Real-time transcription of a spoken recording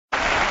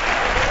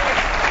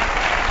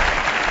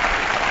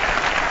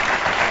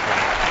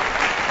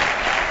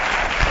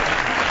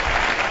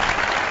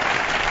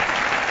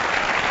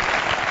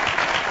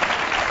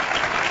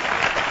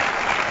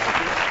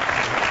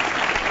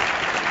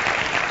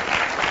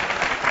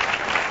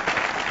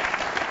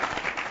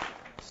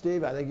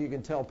Steve, I think you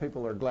can tell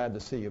people are glad to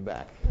see you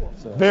back.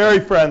 So. Very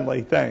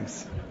friendly,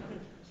 thanks.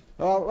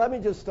 Well, let me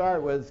just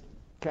start with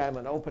kind of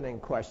an opening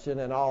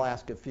question, and I'll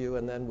ask a few,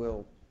 and then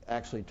we'll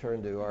actually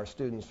turn to our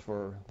students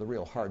for the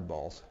real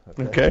hardballs.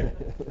 Okay.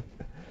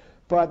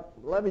 But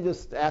let me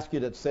just ask you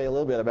to say a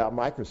little bit about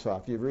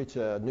Microsoft. You've reached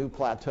a new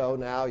plateau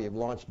now. You've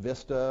launched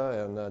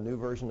Vista and a new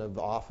version of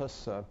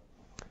Office.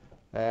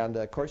 And,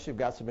 of course, you've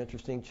got some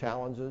interesting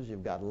challenges.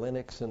 You've got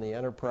Linux in the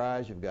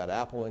enterprise. You've got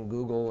Apple and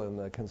Google in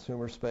the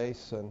consumer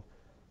space. And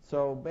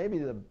so maybe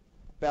the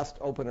best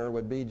opener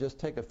would be just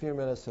take a few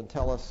minutes and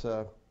tell us,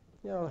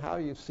 how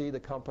you see the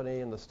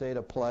company and the state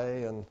of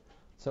play and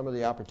some of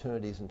the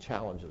opportunities and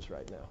challenges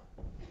right now.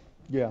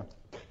 Yeah.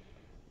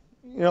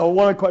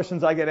 One of the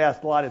questions I get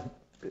asked a lot is,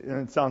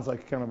 and it sounds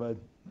like kind of a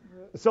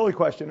silly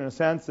question in a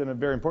sense and a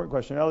very important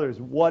question in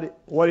others, what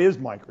is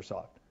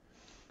Microsoft?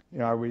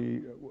 Are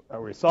we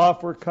a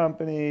software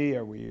company?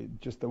 Are we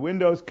just a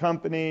Windows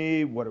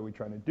company? What are we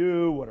trying to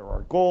do? What are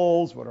our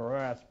goals? What are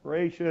our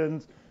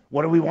aspirations?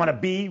 What do we want to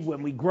be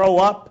when we grow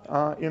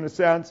up, in a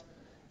sense?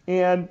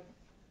 And,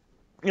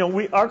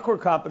 our core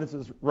competence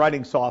is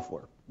writing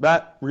software.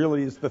 That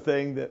really is the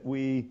thing that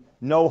we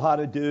know how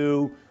to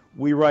do.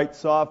 We write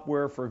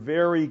software for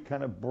very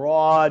kind of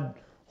broad,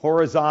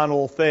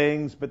 horizontal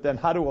things, but then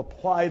how to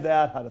apply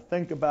that, how to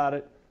think about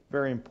it,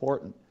 very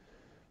important.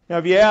 Now,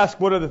 if you ask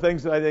what are the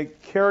things that I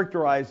think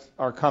characterize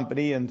our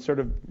company and sort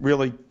of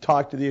really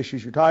talk to the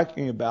issues you're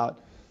talking about,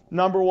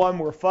 number one,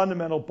 we're a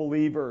fundamental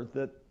believer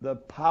that the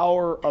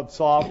power of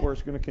software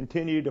is going to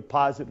continue to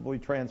positively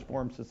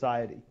transform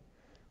society.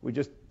 We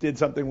just did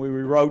something where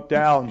we wrote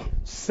down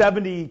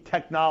 70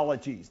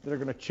 technologies that are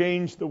going to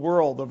change the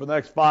world over the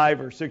next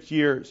 5 or 6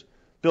 years.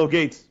 Bill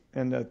Gates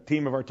and the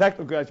team of our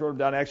technical guys wrote them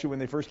down. Actually, when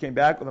they first came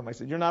back with them, I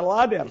said, you're not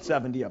allowed to have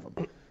 70 of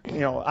them.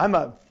 I'm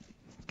a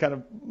kind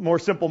of more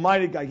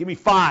simple-minded guy. Give me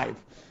 5.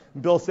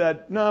 And Bill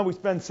said, no, we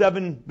spend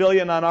 $7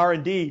 billion on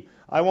R&D.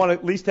 I want to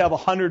at least have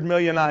 $100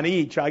 million on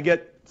each. I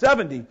get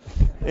 70.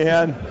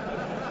 And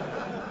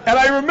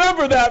I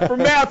remember that from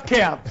math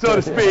camp, so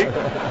to speak.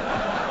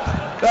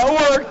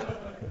 That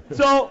worked.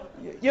 So,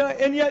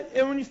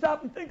 and when you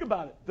stop and think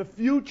about it, the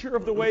future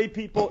of the way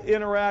people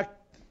interact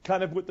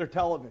kind of with their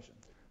television,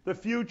 the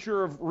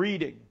future of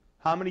reading,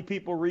 how many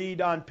people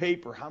read on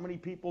paper, how many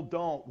people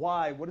don't,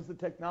 why, what does the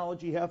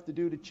technology have to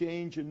do to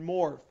change and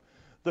morph,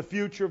 the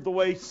future of the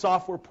way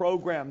software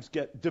programs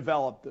get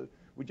developed.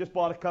 We just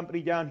bought a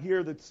company down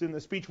here that's in the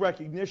speech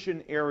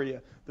recognition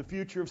area. The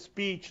future of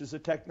speech is a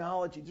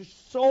technology. There's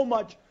so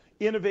much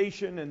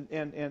innovation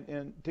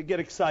and to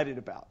get excited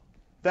about.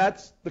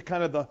 That's the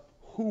kind of the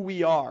who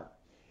we are.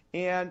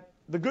 And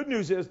the good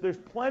news is there's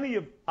plenty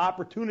of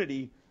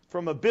opportunity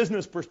from a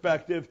business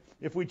perspective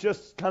if we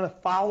just kind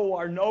of follow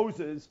our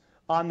noses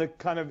on the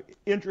kind of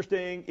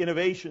interesting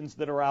innovations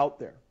that are out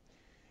there.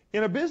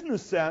 In a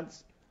business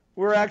sense,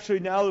 we're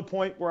actually now at the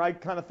point where I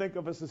kind of think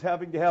of us as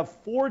having to have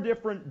 4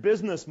 different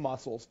business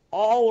muscles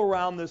all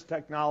around this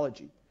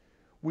technology.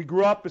 We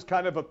grew up as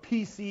kind of a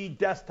PC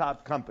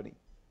desktop company.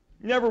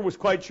 Never was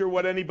quite sure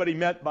what anybody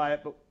meant by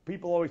it, but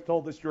people always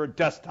told us you're a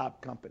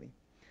desktop company.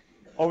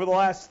 Over the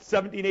last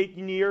 17,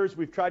 18 years,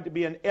 we've tried to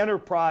be an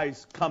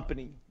enterprise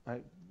company.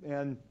 Right?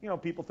 And,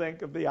 people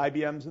think of the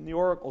IBMs and the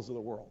Oracles of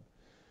the world.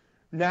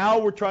 Now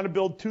we're trying to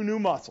build 2 new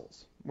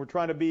muscles. We're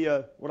trying to be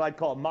what I'd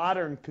call a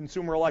modern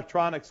consumer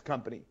electronics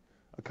company,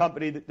 a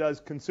company that does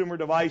consumer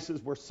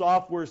devices where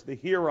software is the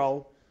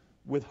hero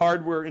with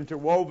hardware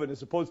interwoven,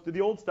 as opposed to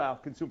the old-style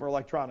consumer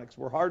electronics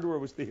where hardware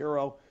was the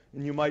hero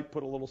and you might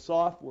put a little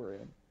software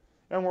in.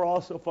 And we're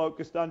also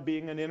focused on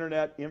being an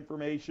internet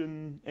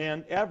information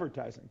and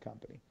advertising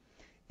company.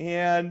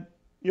 And,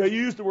 you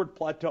used the word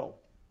plateau.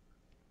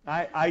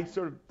 I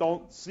sort of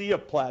don't see a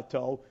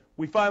plateau.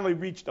 We finally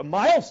reached a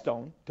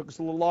milestone. Took us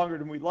a little longer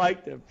than we'd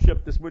like to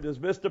ship this Windows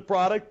Vista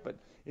product, but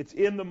it's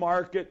in the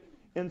market.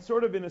 And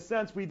sort of in a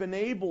sense, we've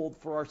enabled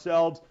for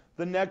ourselves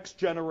the next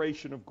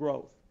generation of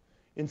growth.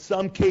 In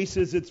some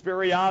cases, it's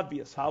very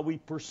obvious how we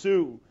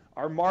pursue.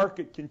 Our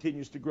market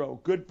continues to grow.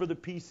 Good for the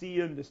PC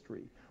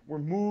industry. We're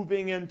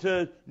moving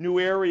into new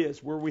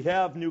areas where we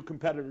have new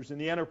competitors in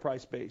the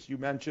enterprise space. You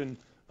mentioned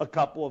a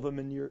couple of them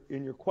in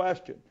your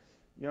question.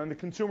 In the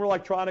consumer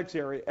electronics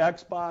area,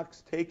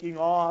 Xbox taking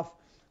off,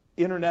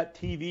 Internet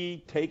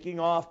TV taking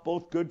off,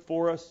 both good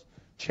for us.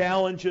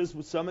 Challenges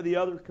with some of the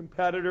other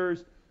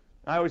competitors.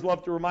 I always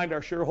love to remind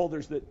our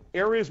shareholders that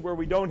areas where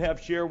we don't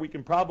have share, we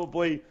can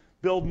probably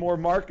build more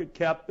market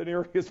cap than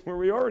areas where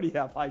we already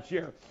have high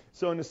share.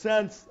 So in a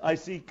sense, I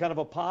see kind of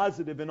a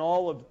positive in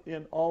all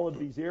of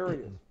these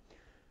areas.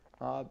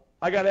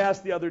 I got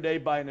asked the other day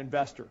by an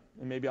investor,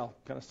 and maybe I'll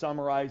kind of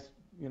summarize,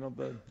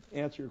 the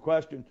answer to your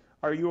question.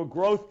 Are you a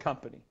growth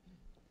company?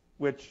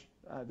 Which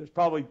there's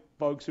probably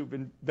folks who've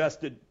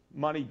invested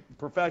money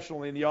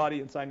professionally in the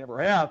audience. I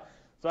never have.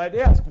 So I'd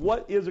ask,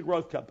 what is a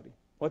growth company?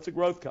 What's a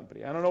growth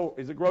company? I don't know.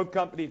 Is a growth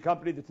company a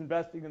company that's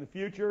investing in the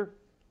future?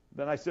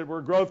 Then I said, we're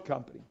a growth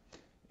company.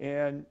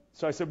 And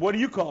so I said, what do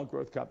you call a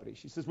growth company?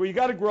 She says, well, you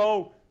got to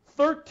grow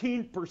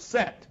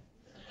 13%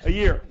 a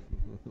year.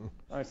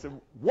 I said,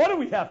 what do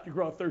we have to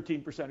grow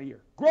 13% a year?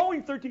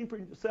 Growing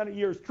 13% a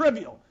year is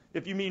trivial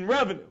if you mean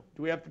revenue.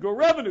 Do we have to grow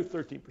revenue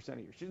 13%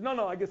 a year? She said,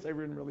 no, I guess I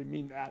didn't really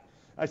mean that.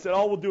 I said,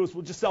 all we'll do is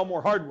we'll just sell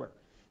more hardware.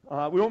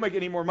 We won't make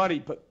any more money,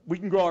 but we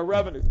can grow our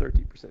revenue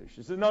 13%.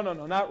 She said, no,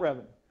 not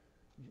revenue.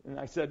 And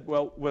I said,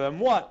 well, then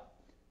what?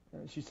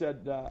 And she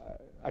said,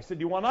 I said,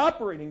 do you want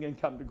operating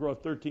income to grow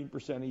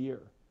 13% a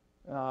year?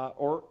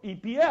 Or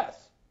EPS?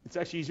 It's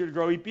actually easier to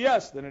grow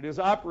EPS than it is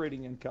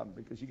operating income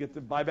because you get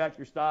to buy back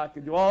your stock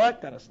and do all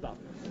that kind of stuff.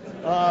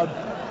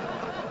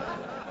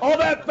 All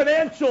that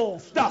financial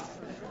stuff.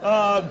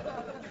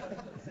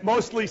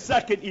 Mostly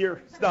second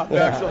year stuff,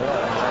 actually.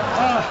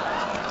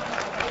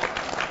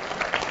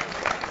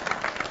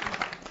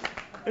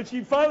 And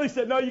she finally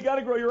said, no, you got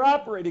to grow your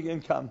operating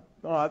income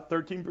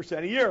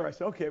 13% a year. I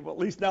said, okay, well, at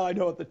least now I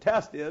know what the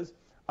test is.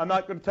 I'm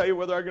not going to tell you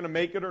whether I'm going to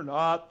make it or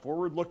not.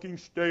 Forward-looking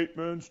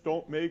statements,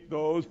 don't make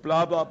those,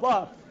 blah, blah,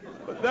 blah.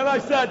 But then I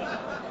said,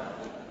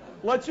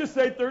 let's just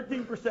say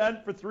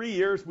 13% for 3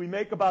 years. We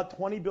make about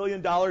 $20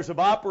 billion of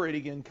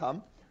operating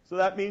income. So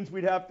that means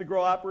we'd have to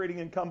grow operating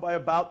income by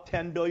about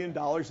 $10 billion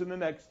in the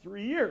next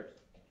 3 years.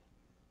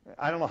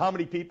 I don't know how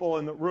many people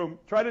in the room.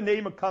 Try to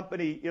name a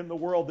company in the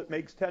world that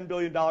makes $10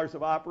 billion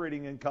of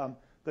operating income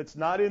that's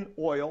not in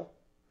oil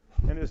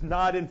and is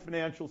not in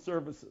financial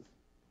services.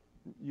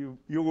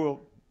 You'll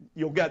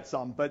get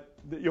some, but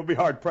you'll be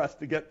hard pressed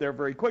to get there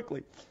very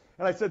quickly.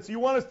 And I said, so you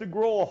want us to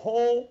grow a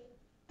whole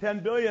 10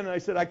 billion? And I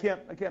said, I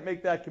can't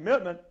make that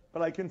commitment,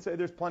 but I can say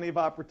there's plenty of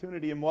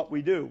opportunity in what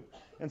we do.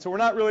 And so we're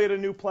not really at a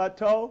new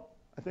plateau.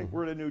 I think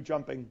we're at a new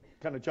jumping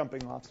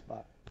off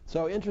spot.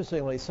 So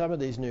interestingly, some of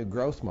these new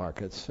growth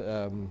markets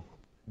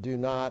do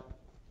not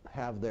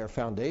have their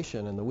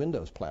foundation in the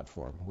Windows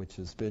platform, which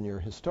has been your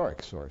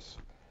historic source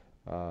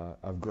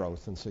of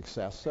growth and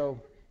success.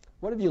 So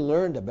what have you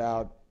learned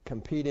about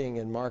competing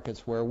in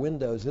markets where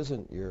Windows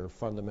isn't your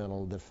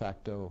fundamental de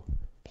facto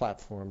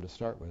platform to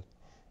start with?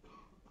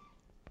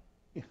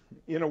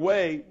 In a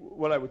way,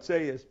 what I would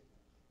say is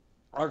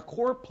our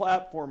core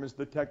platform is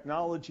the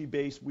technology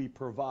base we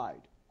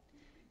provide.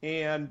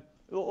 And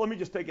let me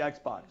just take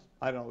Xbox.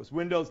 I don't know, is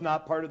Windows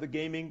not part of the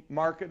gaming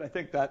market? I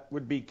think that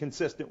would be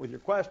consistent with your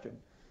question.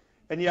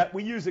 And yet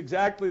we use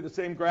exactly the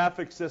same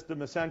graphics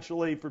system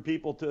essentially for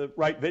people to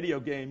write video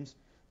games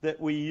that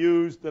we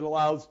use that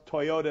allows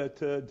Toyota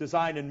to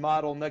design and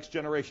model next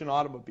generation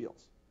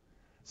automobiles.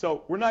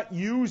 So we're not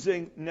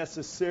using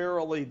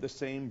necessarily the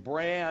same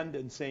brand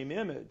and same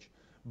image,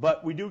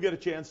 but we do get a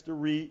chance to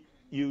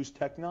reuse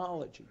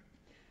technology.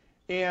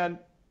 And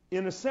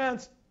in a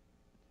sense,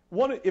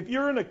 if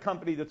you're in a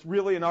company that's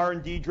really an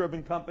R&D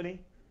driven company,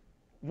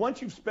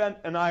 once you've spent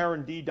an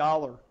R&D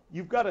dollar,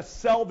 you've got to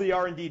sell the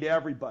R&D to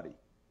everybody.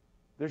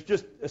 There's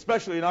just,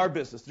 especially in our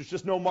business, there's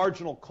just no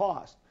marginal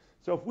cost.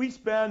 So if we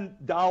spend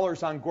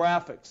dollars on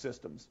graphic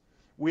systems,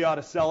 we ought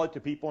to sell it to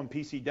people in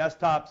PC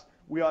desktops.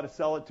 We ought to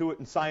sell it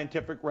in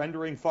scientific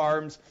rendering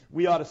farms.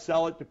 We ought to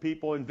sell it to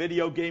people in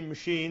video game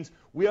machines.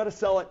 We ought to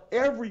sell it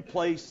every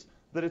place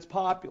that it's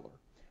popular.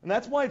 And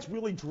that's why it's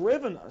really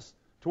driven us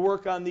to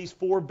work on these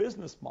 4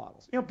 business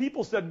models. You know,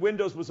 people said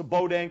Windows was a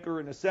boat anchor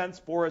in a sense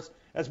for us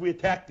as we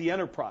attacked the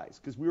enterprise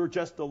because we were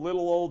just a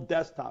little old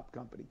desktop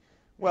company.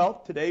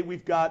 Well, today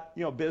we've got,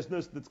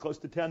 business that's close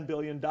to $10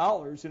 billion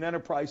in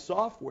enterprise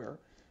software,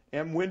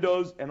 and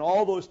Windows and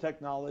all those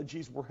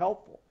technologies were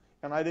helpful.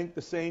 And I think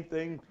the same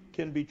thing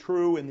can be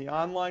true in the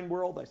online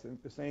world. I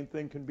think the same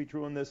thing can be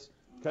true in this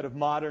kind of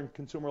modern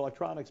consumer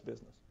electronics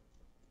business.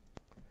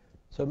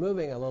 So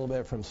moving a little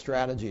bit from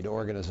strategy to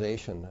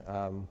organization,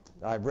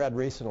 I've read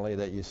recently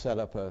that you set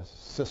up a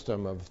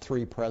system of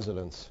 3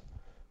 presidents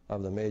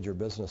of the major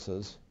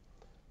businesses.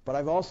 But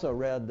I've also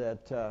read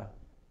that,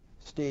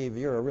 Steve,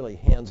 you're a really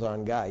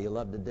hands-on guy. You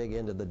love to dig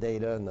into the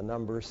data and the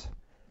numbers.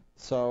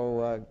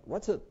 So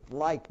what's it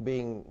like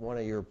being one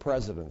of your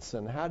presidents,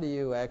 and how do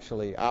you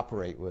actually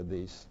operate with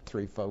these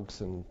 3 folks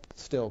and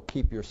still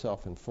keep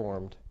yourself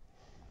informed?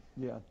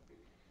 Yeah.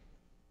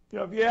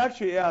 If you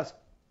actually ask,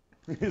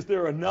 is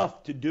there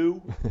enough to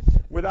do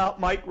without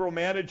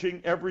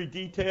micromanaging every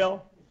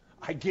detail?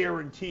 I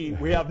guarantee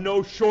we have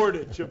no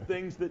shortage of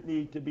things that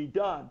need to be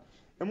done.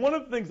 And one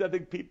of the things I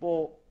think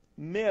people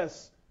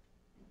miss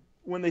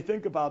when they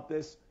think about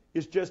this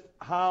is just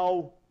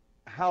how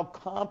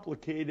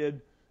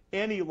complicated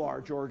any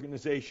large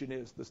organization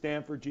is. The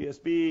Stanford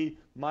GSB,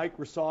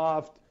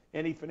 Microsoft,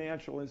 any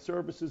financial and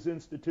services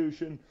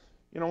institution.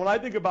 When I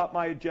think about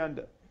my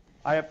agenda,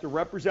 I have to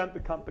represent the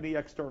company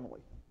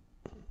externally.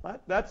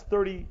 That's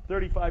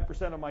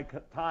 35% of my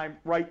time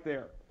right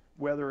there,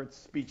 whether it's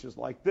speeches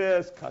like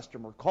this,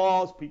 customer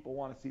calls, people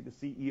want to see the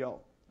CEO.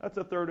 That's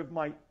a third of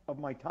my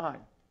time.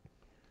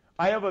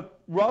 I have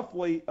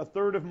roughly a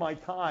third of my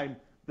time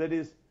that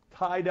is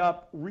tied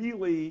up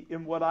really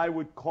in what I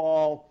would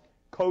call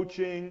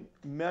coaching,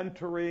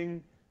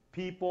 mentoring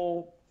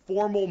people,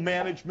 formal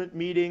management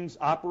meetings,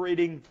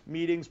 operating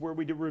meetings where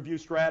we do review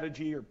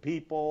strategy or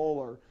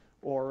people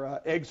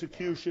or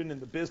execution in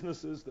the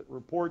businesses that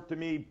report to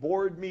me,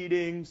 board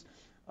meetings,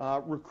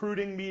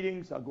 Recruiting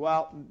meetings, I'll go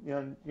out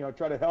and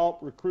try to help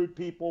recruit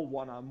people,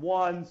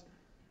 one-on-ones.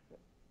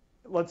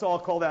 Let's all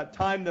call that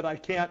time that I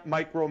can't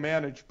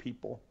micromanage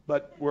people,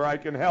 but where I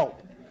can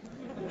help.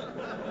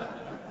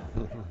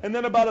 And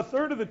then about a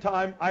third of the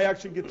time, I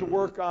actually get to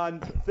work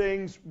on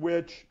things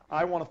which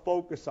I want to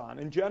focus on.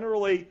 And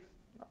generally,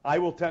 I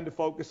will tend to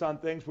focus on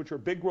things which are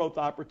big growth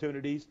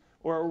opportunities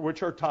or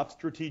which are tough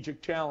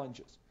strategic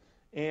challenges.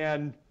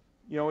 And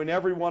in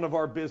every one of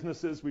our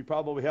businesses, we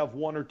probably have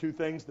one or two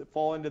things that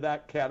fall into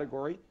that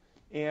category.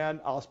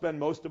 And I'll spend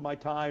most of my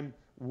time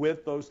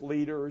with those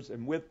leaders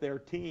and with their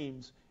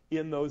teams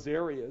in those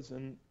areas.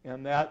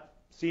 And that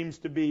seems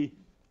to be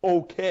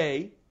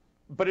okay.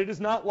 But it is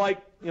not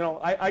like,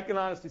 I can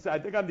honestly say, I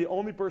think I'm the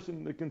only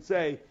person that can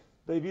say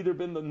they've either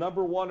been the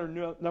number one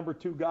or number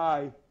two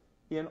guy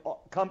in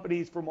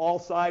companies from all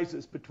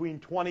sizes between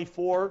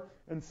 24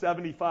 and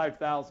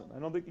 75,000. I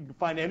don't think you can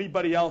find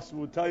anybody else who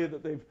will tell you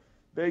that they've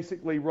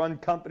basically run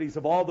companies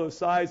of all those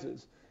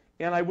sizes.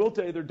 And I will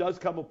tell you, there does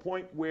come a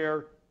point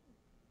where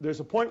there's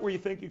a point where you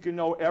think you can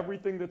know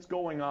everything that's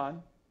going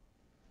on.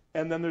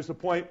 And then there's a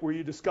point where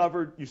you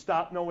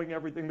stopped knowing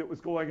everything that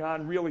was going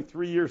on really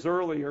 3 years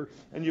earlier,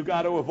 and you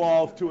got to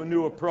evolve to a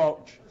new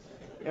approach.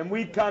 And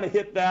we kind of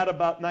hit that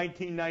about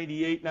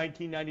 1998,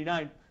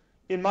 1999.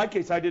 In my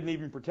case, I didn't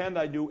even pretend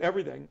I knew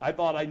everything. I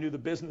thought I knew the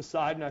business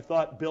side, and I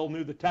thought Bill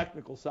knew the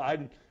technical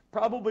side. And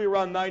probably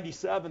around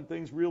 97,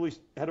 things really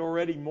had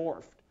already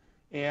morphed.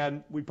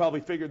 And we probably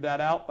figured that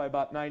out by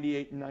about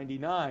 98 and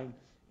 99.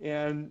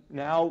 And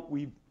now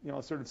we've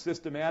sort of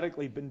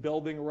systematically been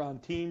building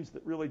around teams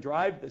that really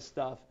drive this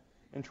stuff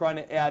and trying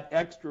to add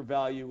extra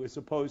value as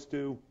opposed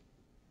to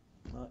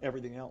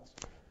everything else.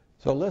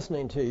 So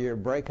listening to your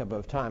breakup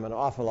of time, an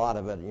awful lot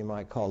of it you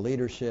might call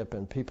leadership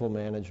and people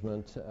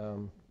management.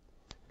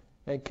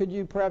 And could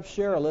you perhaps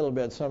share a little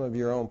bit some of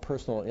your own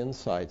personal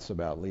insights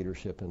about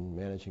leadership and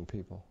managing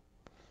people?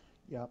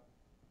 Yeah.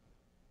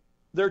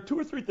 There are two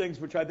or three things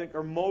which I think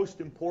are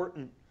most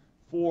important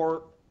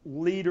for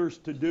leaders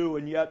to do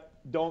and yet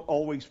don't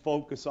always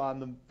focus on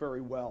them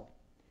very well.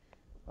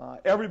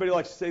 Everybody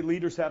likes to say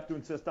leaders have to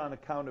insist on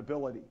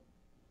accountability.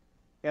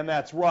 And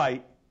that's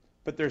right,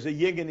 but there's a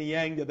yin and a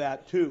yang to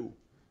that too.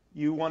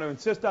 You want to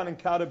insist on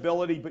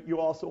accountability, but you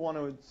also want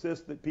to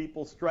insist that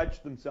people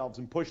stretch themselves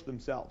and push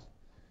themselves.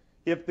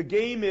 If the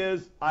game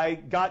is, I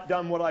got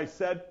done what I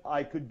said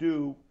I could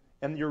do,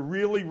 and you're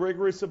really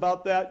rigorous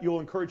about that,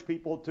 you'll encourage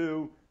people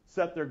to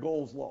set their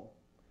goals low.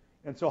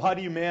 And so how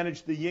do you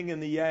manage the yin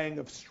and the yang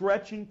of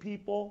stretching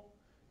people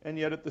and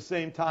yet at the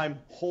same time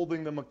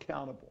holding them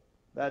accountable?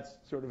 That's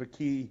sort of a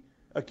key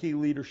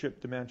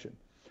leadership dimension.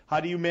 How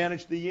do you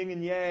manage the yin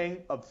and yang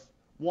of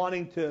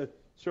wanting to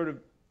sort of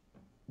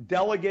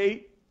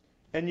delegate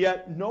and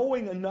yet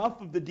knowing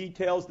enough of the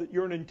details that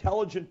you're an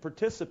intelligent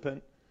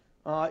participant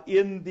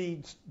in the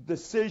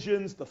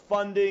decisions, the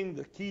funding,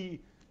 the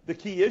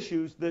key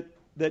issues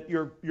that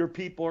your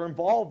people are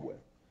involved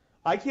with?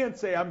 I can't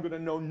say I'm going to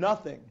know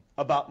nothing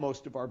about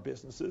most of our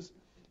businesses,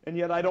 and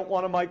yet I don't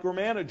want to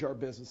micromanage our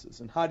businesses.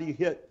 And how do you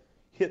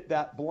hit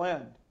that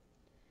blend?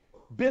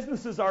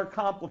 Businesses are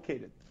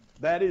complicated.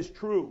 That is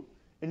true.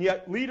 And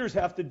yet leaders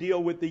have to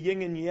deal with the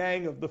yin and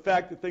yang of the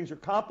fact that things are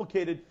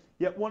complicated,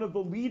 yet one of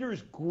the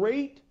leaders'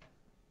 great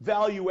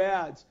value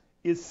adds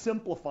is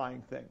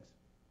simplifying things.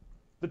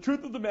 The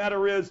truth of the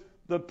matter is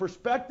the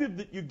perspective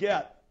that you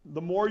get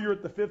the more you're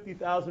at the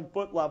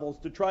 50,000-foot levels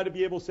to try to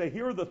be able to say,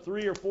 here are the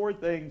 3 or 4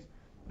 things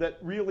that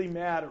really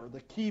matter,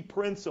 the key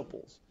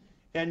principles,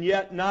 and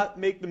yet not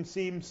make them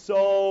seem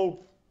so,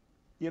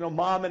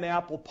 mom and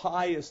apple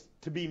pie as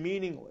to be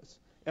meaningless.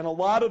 And a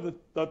lot of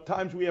the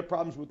times we have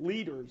problems with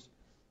leaders,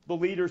 the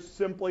leaders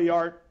simply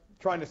aren't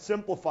trying to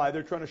simplify.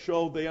 They're trying to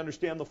show they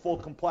understand the full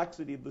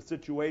complexity of the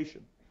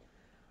situation.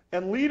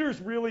 And leaders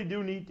really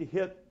do need to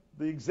hit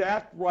the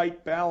exact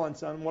right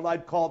balance on what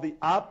I'd call the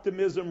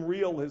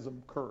optimism-realism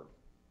curve.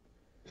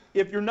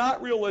 If you're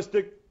not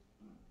realistic,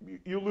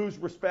 you lose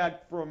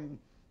respect from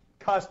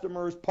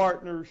customers,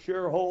 partners,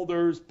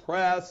 shareholders,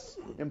 press,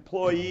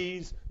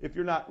 employees, if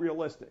you're not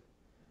realistic.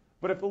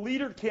 But if a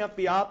leader can't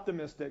be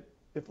optimistic,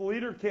 if a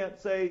leader can't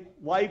say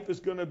life is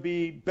going to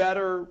be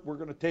better, we're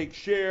going to take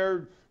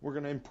share, we're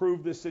going to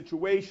improve this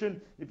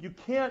situation, if you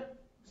can't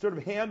sort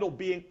of handle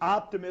being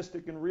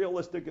optimistic and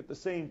realistic at the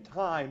same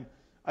time,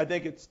 I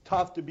think it's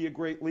tough to be a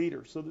great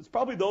leader. So it's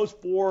probably those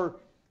 4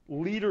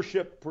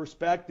 leadership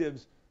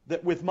perspectives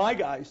that with my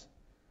guys,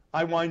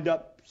 I wind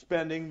up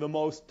spending the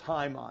most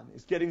time on,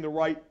 is getting the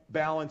right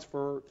balance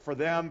for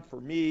them,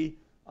 for me,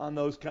 on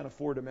those kind of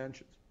 4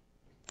 dimensions.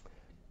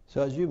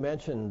 So as you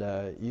mentioned,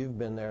 you've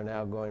been there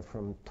now going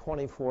from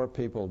 24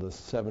 people to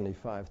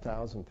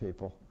 75,000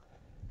 people.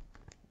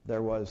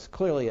 There was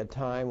clearly a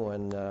time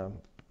when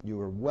you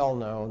were well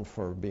known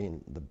for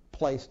being the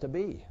place to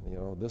be.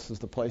 This is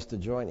the place to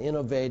join,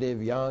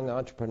 innovative, young,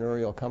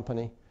 entrepreneurial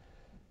company.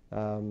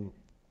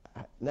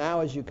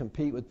 Now as you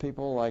compete with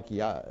people like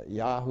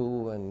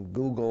Yahoo and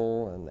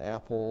Google and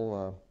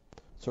Apple,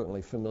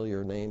 certainly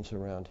familiar names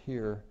around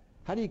here,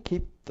 How do you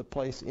keep the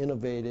place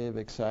innovative,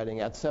 exciting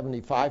at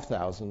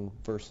 75,000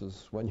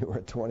 versus when you were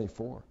at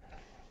 24?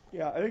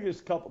 Yeah, I think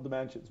there's a couple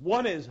dimensions.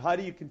 One is, how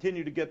do you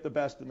continue to get the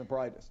best and the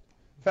brightest?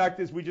 Fact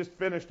is, we just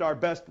finished our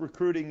best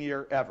recruiting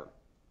year ever.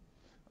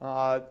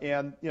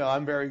 And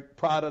I'm very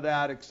proud of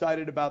that,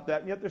 excited about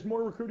that. And yet there's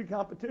more recruiting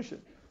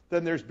competition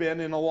than there's been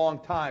in a long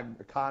time.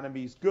 The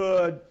economy's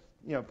good,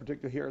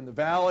 particularly here in the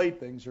Valley.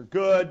 Things are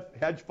good.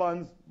 Hedge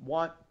funds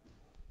want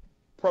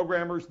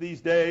programmers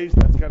these days.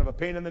 That's kind of a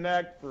pain in the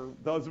neck for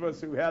those of us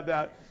who had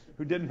that,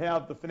 who didn't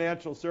have the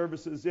financial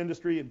services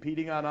industry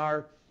impeding on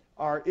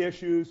our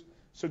issues.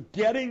 So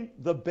getting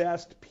the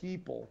best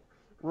people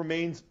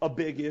remains a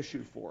big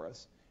issue for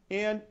us.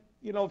 And,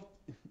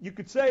 you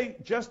could say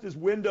just as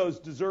Windows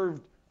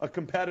deserved a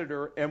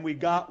competitor and we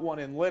got one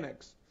in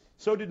Linux,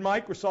 so did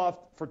Microsoft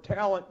for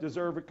talent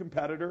deserve a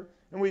competitor,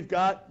 and we've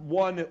got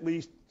one at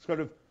least sort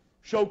of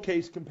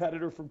showcase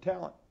competitor from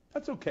talent.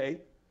 That's okay.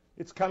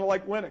 It's kind of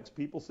like Linux.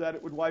 People said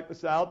it would wipe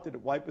us out. Did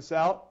it wipe us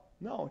out?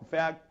 No. In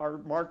fact, our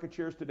market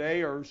shares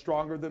today are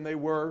stronger than they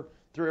were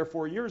 3 or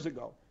 4 years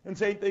ago. And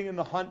same thing in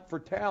the hunt for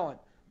talent.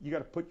 You got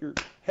to put your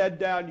head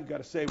down. You got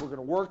to say, we're going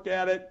to work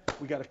at it.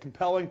 We got a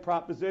compelling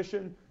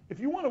proposition. If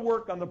you want to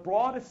work on the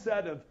broadest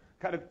set of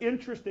kind of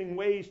interesting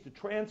ways to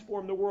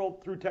transform the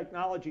world through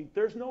technology,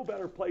 there's no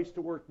better place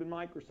to work than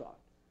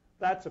Microsoft.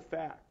 That's a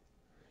fact.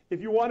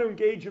 If you want to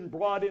engage in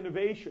broad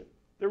innovation,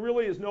 there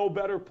really is no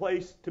better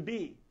place to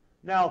be.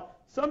 Now,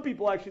 some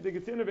people actually think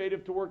it's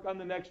innovative to work on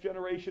the next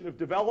generation of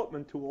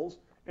development tools,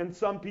 and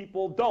some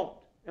people don't.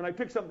 And I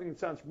pick something that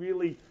sounds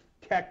really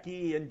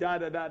techy and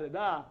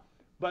da-da-da-da-da,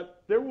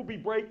 but there will be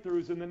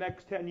breakthroughs in the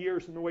next 10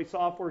 years in the way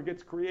software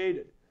gets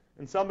created.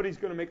 And somebody's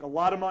going to make a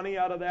lot of money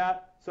out of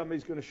that.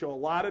 Somebody's going to show a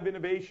lot of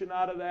innovation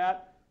out of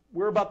that.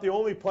 We're about the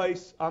only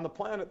place on the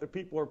planet that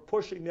people are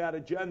pushing that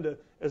agenda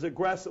as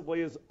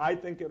aggressively as I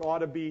think it ought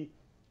to be,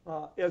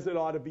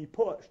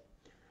 pushed.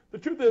 The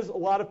truth is, a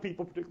lot of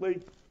people,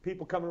 particularly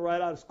people coming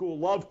right out of school,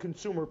 love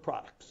consumer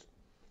products.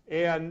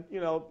 And, you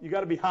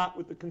got to be hot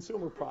with the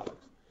consumer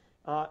products.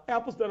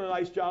 Apple's done a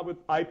nice job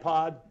with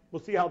iPod.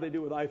 We'll see how they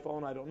do with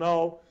iPhone. I don't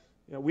know.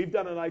 We've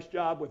done a nice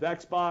job with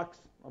Xbox.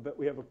 I'll bet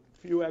we have a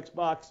few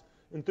Xbox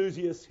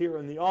enthusiasts here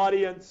in the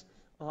audience.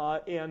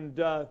 And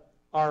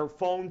our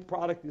phone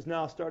product is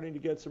now starting to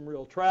get some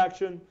real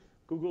traction.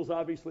 Google's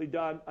obviously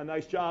done a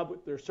nice job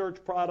with their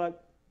search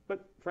product,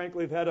 but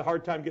frankly, they've had a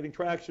hard time getting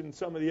traction in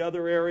some of the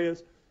other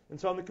areas. And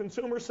so on the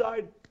consumer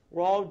side,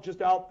 we're all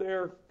just out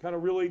there kind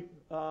of really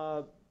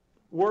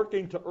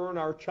working to earn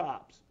our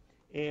chops.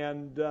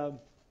 And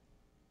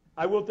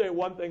I will tell you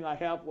one thing I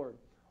have learned.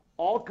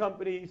 All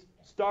companies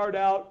start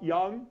out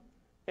young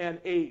and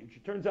age.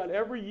 It turns out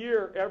every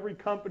year, every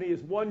company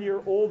is 1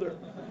 year older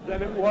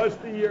than it was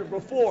the year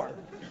before.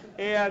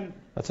 And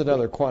that's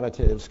another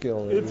quantitative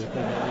skill.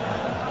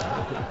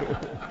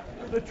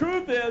 The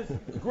truth is,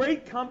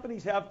 great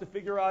companies have to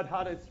figure out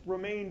how to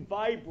remain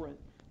vibrant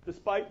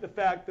despite the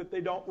fact that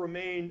they don't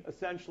remain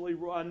essentially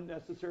run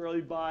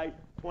necessarily by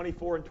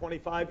 24 and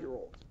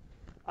 25-year-olds.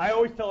 I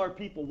always tell our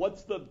people,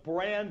 what's the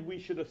brand we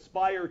should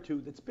aspire to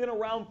that's been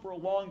around for a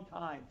long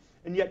time,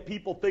 and yet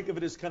people think of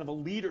it as kind of a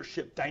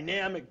leadership,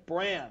 dynamic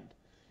brand.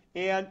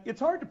 And it's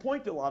hard to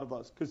point to a lot of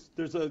us because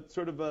there's a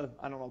sort of a,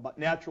 I don't know about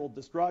natural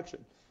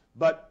destruction.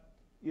 But,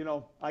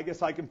 I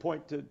guess I can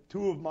point to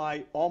 2 of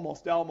my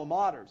almost alma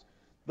maters.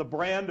 The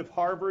brand of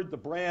Harvard, the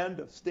brand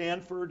of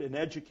Stanford in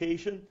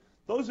education.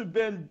 Those have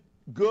been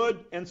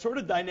good and sort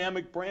of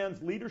dynamic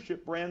brands,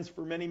 leadership brands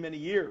for many, many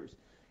years.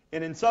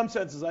 And in some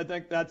senses, I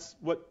think that's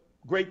what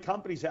great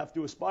companies have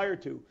to aspire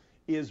to,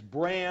 is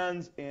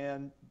brands,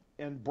 and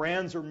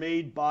brands are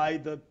made by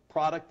the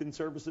product and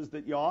services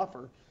that you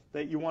offer,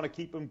 that you want to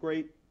keep them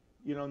great,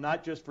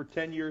 not just for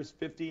 10 years,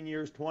 15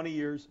 years, 20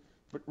 years,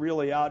 but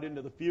really out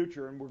into the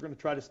future. And we're going to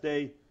try to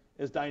stay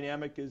as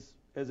dynamic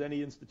as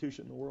any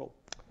institution in the world.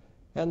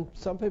 And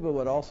some people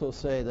would also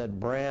say that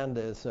brand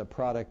is a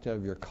product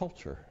of your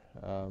culture.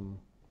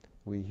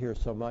 We hear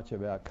so much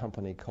about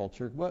company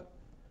culture.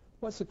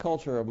 What's the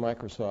culture of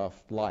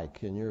Microsoft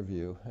like, in your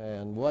view?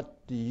 And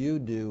what do you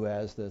do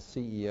as the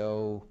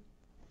CEO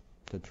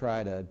to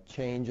try to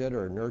change it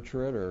or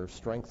nurture it or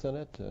strengthen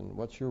it? And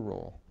what's your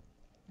role?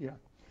 Yeah.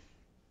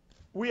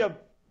 We have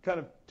kind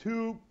of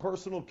 2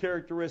 personal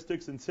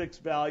characteristics and 6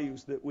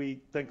 values that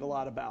we think a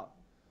lot about.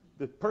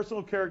 The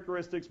personal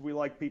characteristics, we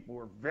like people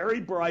who are very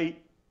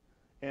bright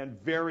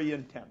and very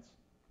intense.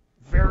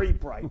 Very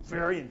bright,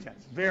 very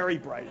intense, very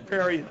bright,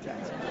 very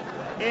intense.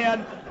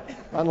 And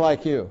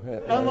unlike you.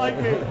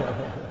 Unlike me.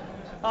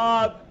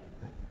 And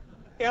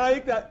I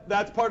think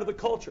that's part of the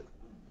culture.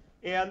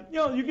 And,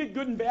 you get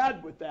good and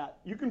bad with that.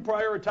 You can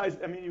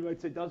prioritize. I mean, you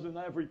might say, doesn't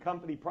every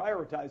company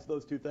prioritize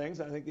those 2 things?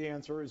 I think the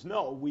answer is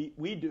no.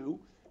 We do,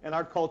 and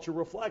our culture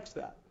reflects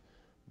that.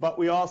 But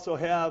we also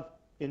have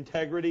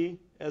integrity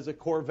as a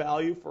core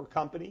value for a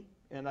company,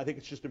 and I think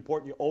it's just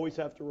important. You always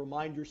have to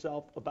remind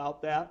yourself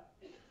about that.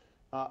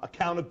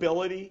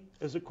 Accountability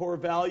is a core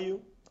value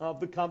of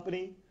the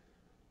company.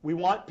 We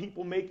want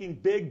people making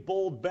big,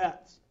 bold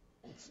bets.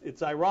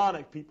 It's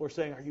ironic. People are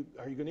saying, are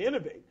you going to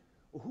innovate?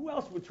 Well, who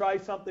else would try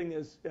something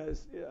as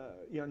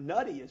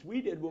nutty as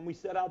we did when we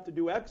set out to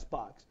do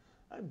Xbox?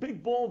 A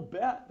big bold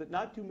bet that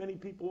not too many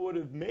people would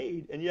have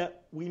made, and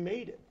yet we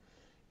made it.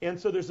 And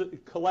so there's a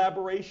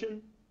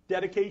collaboration,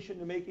 dedication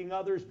to making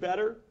others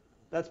better.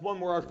 That's one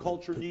where our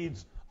culture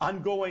needs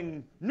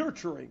ongoing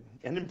nurturing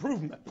and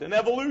improvement and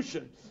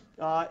evolution.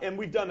 And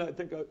we've done, I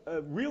think,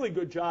 a really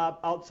good job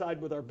outside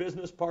with our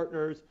business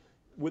partners.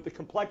 With the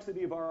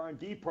complexity of our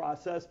R&D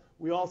process,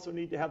 we also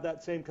need to have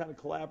that same kind of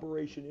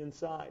collaboration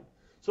inside.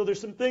 So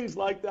there's some things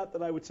like that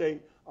that I would say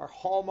are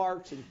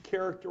hallmarks and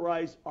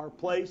characterize our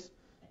place.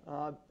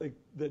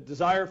 The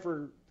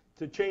desire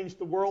to change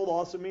the world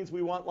also means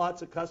we want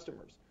lots of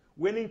customers.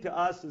 Winning to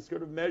us is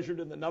sort of measured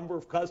in the number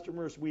of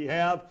customers we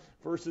have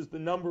versus the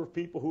number of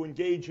people who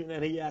engage in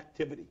any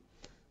activity.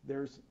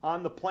 There's,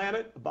 on the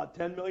planet, about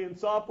 10 million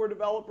software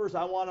developers.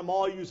 I want them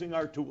all using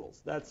our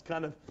tools. That's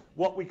kind of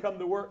what we come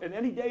to work. And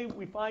any day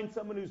we find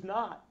someone who's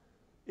not,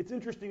 it's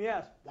interesting to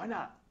ask, why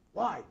not?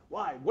 Why?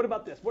 Why? What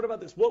about this? What about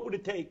this? What would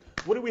it take?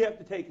 What do we have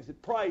to take? Is it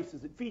price?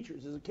 Is it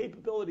features? Is it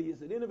capability?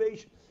 Is it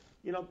innovation?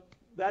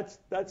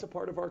 That's a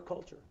part of our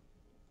culture.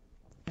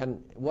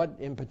 And what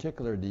in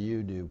particular do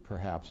you do,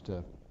 perhaps,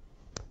 to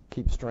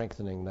keep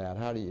strengthening that?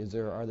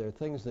 Are there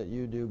things that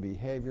you do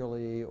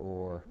behaviorally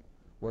or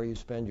where you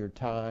spend your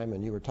time?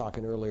 And you were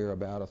talking earlier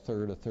about a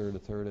third,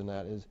 and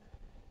that is,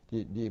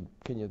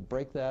 can you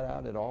break that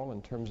out at all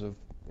in terms of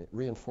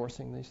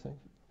reinforcing these things?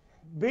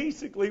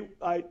 Basically,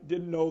 I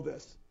didn't know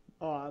this.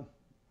 I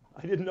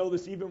didn't know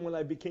this even when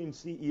I became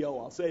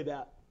CEO. I'll say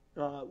that,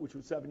 which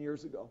was 7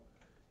 years ago.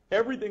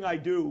 Everything I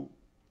do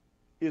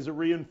is a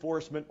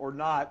reinforcement or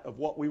not of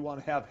what we want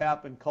to have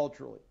happen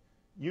culturally.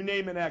 You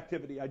name an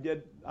activity. I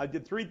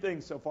did 3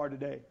 things so far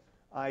today.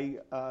 I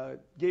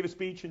gave a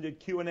speech and did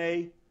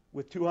Q&A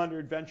with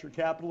 200 venture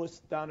capitalists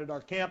down at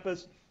our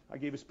campus. I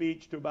gave a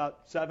speech to about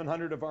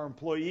 700 of our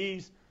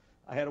employees.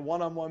 I had a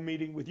one-on-one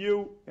meeting with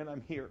you, and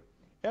I'm here.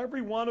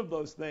 Every one of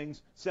those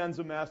things sends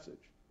a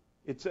message.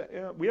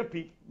 We have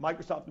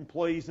Microsoft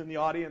employees in the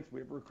audience. We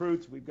have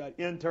recruits. We've got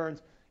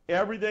interns.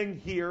 Everything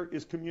here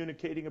is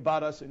communicating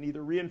about us and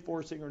either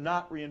reinforcing or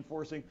not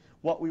reinforcing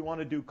what we want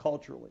to do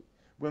culturally.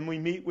 When we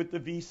meet with the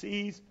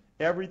VCs,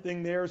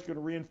 everything there is going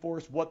to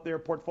reinforce what their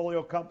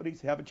portfolio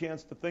companies have a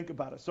chance to think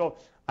about us. So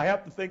I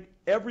have to think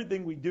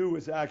everything we do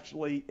is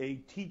actually a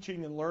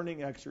teaching and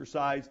learning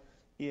exercise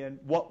in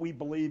what we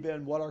believe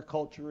in, what our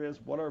culture is,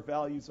 what our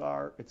values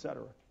are, et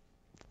cetera.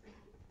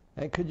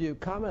 And could you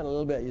comment a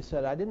little bit? You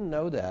said, I didn't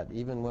know that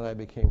even when I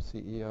became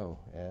CEO.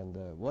 And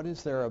what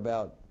is there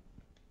about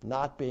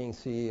not being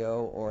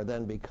CEO or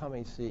then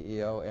becoming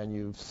CEO and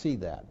you see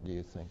that, do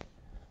you think?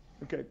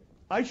 Okay.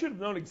 I should have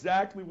known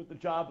exactly what the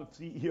job of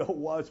CEO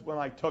was when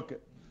I took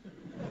it.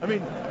 I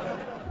mean,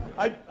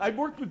 I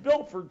worked with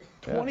Bill for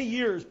 20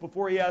 years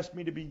before he asked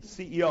me to be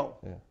CEO.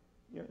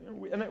 Yeah.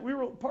 And we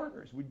were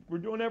partners. We're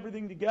doing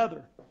everything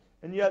together.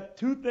 And yet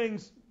 2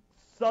 things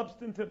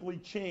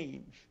substantively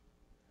change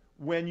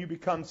when you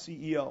become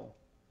CEO.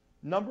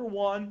 Number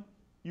 1,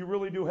 you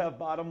really do have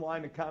bottom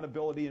line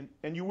accountability,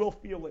 and you will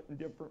feel it in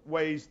different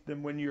ways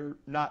than when you're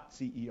not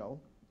CEO,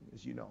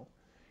 as you know.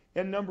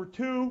 And number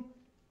 2,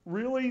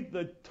 really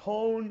the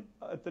tone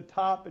at the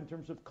top in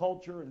terms of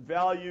culture and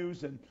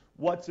values and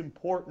what's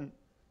important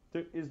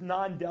is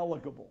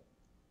non-delegable.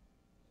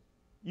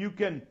 You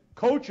can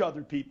coach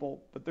other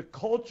people, but the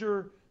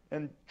culture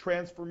and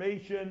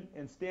transformation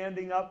and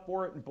standing up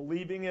for it and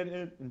believing in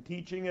it and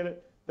teaching in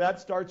it,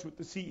 that starts with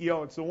the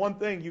CEO. It's the one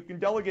thing you can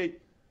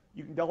delegate.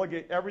 You can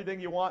delegate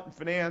everything you want in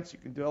finance. You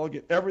can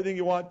delegate everything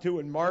you want to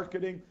in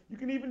marketing. You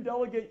can even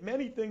delegate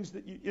many things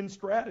in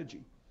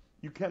strategy.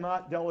 You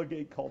cannot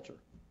delegate culture.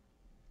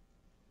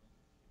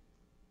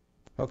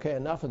 Okay,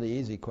 enough of the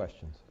easy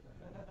questions.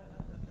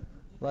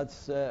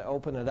 Let's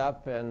open it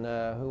up, and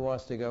who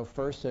wants to go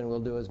first, and we'll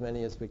do as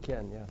many as we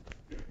can. Yeah.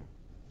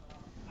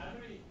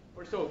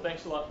 First of all,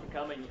 thanks a lot for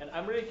coming. And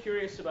I'm really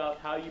curious about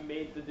how you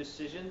made the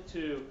decision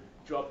to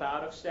drop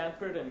out of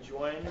Stanford and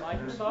join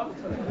Microsoft.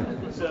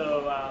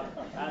 So,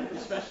 and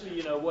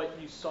especially, what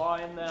you saw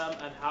in them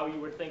and how you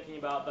were thinking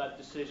about that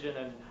decision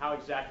and how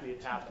exactly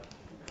it happened.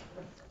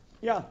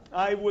 Yeah,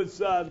 I was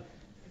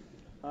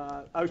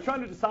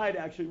trying to decide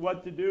actually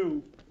what to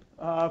do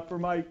for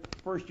my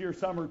first year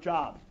summer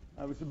job.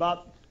 I was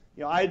about,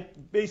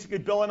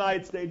 Bill and I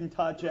had stayed in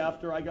touch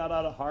after I got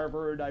out of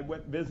Harvard. I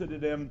went and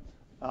visited him.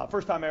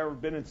 First time I ever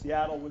been in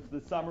Seattle was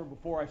the summer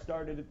before I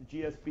started at the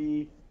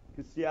GSB,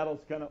 because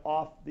Seattle's kind of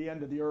off the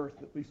end of the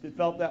earth. At least it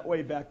felt that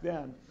way back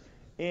then.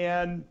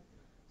 And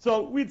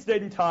so we'd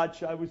stayed in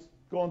touch. I was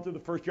going through the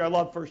first year. I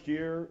loved first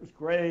year. It was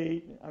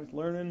great. I was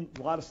learning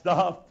a lot of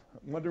stuff.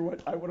 I wonder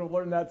what I would have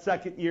learned that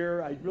second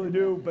year. I really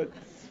do. But,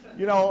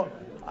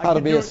 how to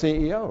be a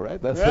CEO,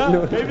 right? Maybe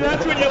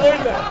that's when you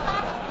learn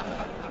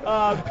that.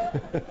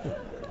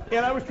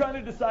 And I was trying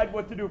to decide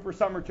what to do for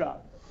summer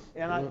job.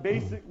 And I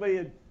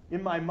basically,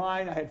 in my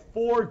mind, I had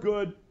 4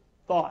 good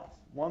thoughts.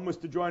 One was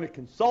to join a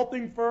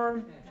consulting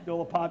firm,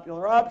 still a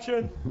popular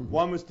option.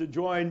 One was to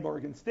join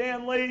Morgan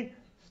Stanley,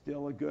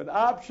 Still a good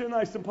option,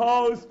 I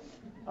suppose.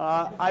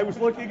 I was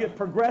looking at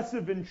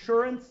Progressive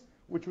Insurance,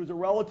 which was a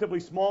relatively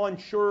small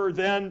insurer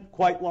then,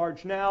 quite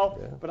large now.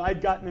 Yeah. But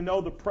I'd gotten to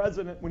know the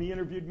president when he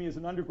interviewed me as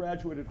an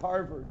undergraduate at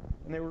Harvard,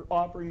 and they were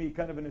offering me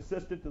kind of an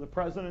assistant to the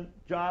president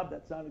job.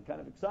 That sounded kind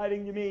of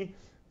exciting to me.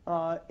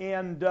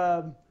 And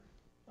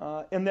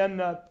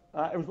then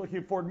I was looking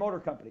at Ford Motor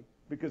Company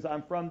because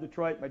I'm from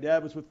Detroit. My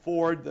dad was with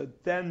Ford. The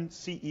then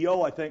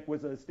CEO, I think,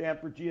 was a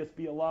Stanford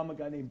GSB alum, a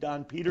guy named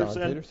Don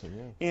Peterson. Don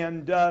Peterson, yeah.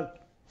 And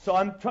so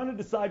I'm trying to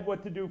decide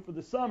what to do for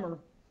the summer.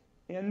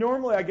 And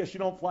normally, I guess you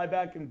don't fly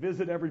back and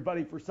visit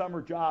everybody for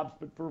summer jobs,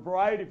 but for a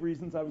variety of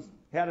reasons,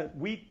 had a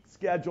week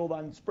scheduled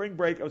on spring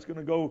break. I was going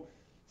to go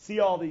see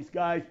all these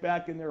guys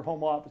back in their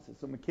home offices.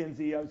 So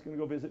McKinsey, I was going to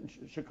go visit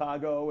in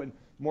Chicago, and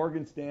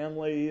Morgan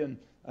Stanley, and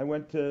I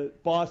went to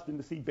Boston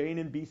to see Bain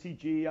and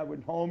BCG. I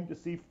went home to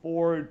see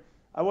Ford.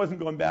 I wasn't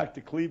going back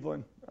to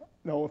Cleveland.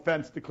 No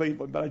offense to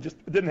Cleveland, but I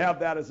just didn't have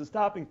that as a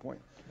stopping point.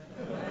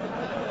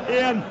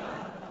 And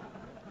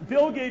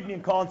Bill gave me a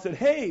call and said,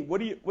 "Hey,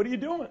 what are you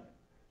doing?"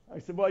 I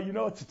said, "Well,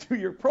 it's a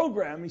 2-year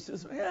program." He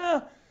says,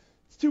 "Yeah,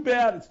 it's too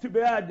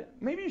bad.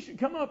 Maybe you should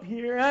come up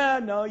here."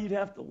 No, you'd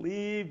have to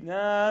leave.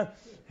 Nah.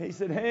 He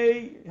said,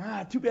 "Hey,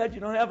 too bad you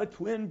don't have a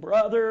twin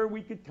brother.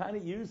 We could kind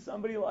of use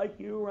somebody like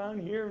you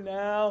around here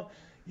now."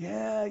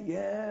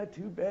 Yeah,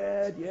 too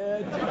bad.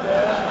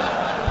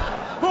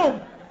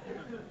 Boom.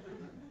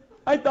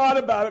 I thought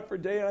about it for a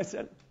day, and I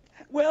said,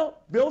 well,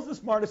 Bill's the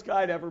smartest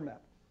guy I'd ever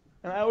met.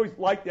 And I always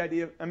liked the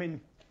idea.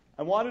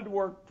 I wanted to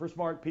work for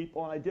smart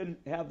people, and I didn't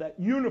have that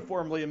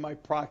uniformly in my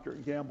Procter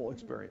 & Gamble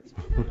experience.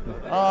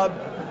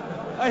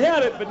 I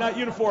had it, but not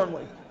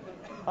uniformly.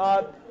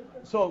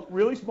 So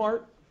really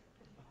smart,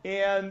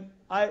 and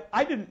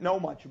I didn't know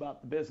much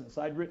about the business.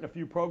 I'd written a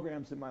few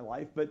programs in my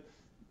life, but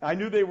I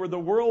knew they were the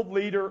world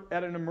leader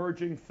at an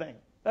emerging thing.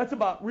 That's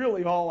about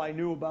really all I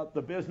knew about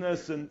the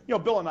business, and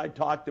Bill and I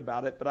talked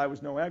about it, but I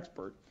was no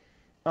expert.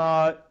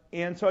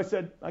 And so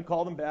I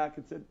called him back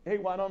and said, "Hey,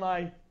 why don't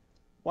I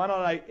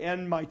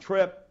end my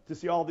trip to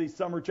see all these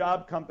summer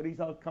job companies?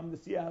 I'll come to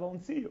Seattle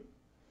and see you."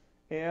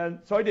 And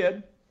so I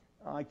did.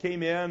 I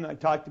came in, I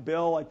talked to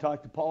Bill, I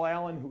talked to Paul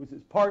Allen, who was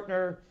his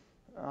partner.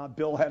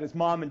 Bill had his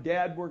mom and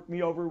dad work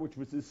me over, which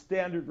was his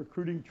standard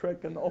recruiting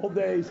trick in the old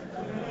days.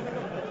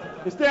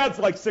 His dad's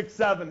like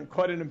 6'7", and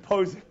quite an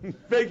imposing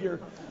figure.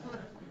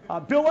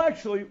 Bill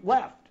actually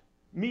left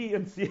me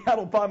in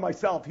Seattle by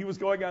myself. He was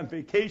going on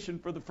vacation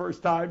for the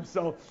first time,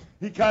 so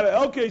he kind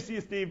of, "Okay, see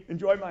you, Steve.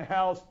 Enjoy my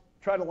house.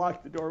 Try to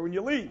lock the door when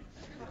you leave."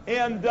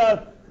 And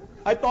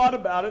I thought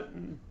about it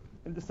and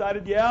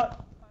decided,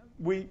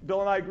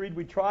 Bill and I agreed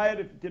we'd try it.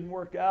 If it didn't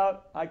work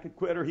out, I could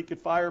quit or he could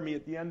fire me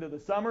at the end of the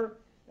summer,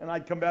 and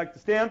I'd come back to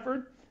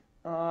Stanford.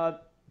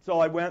 So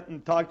I went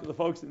and talked to the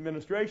folks in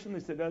administration.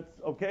 They said,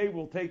 "That's okay.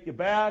 We'll take you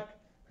back.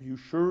 Are you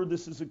sure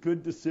this is a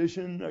good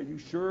decision? Are you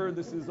sure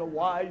this is a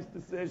wise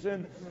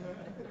decision?"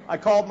 I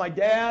called my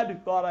dad, who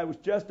thought I was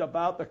just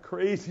about the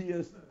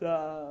craziest.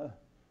 My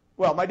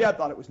dad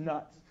thought it was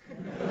nuts.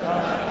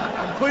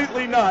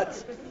 Completely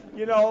nuts.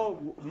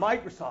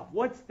 Microsoft,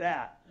 what's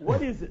that?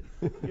 What is it?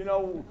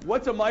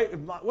 What's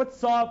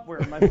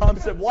software? My mom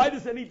said, "Why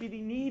does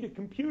anybody need a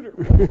computer?"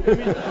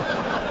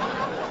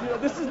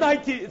 This is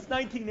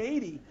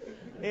 1980.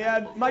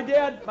 And my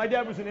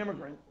dad was an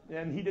immigrant,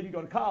 and he didn't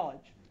go to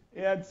college.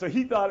 And so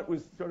he thought it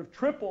was sort of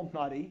triple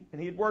nutty, and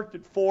he had worked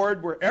at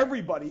Ford where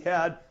everybody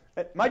had.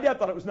 My dad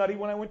thought it was nutty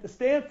when I went to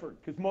Stanford,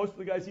 because most of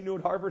the guys he knew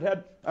at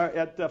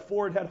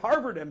Ford had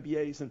Harvard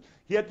MBAs, and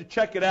he had to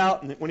check it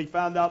out. And when he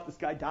found out this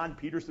guy Don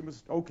Peterson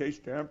was okay,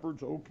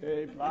 Stanford's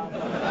okay, blah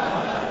blah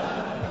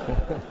blah.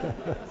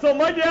 So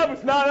my dad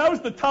was not. That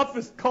was the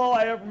toughest call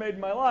I ever made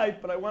in my life.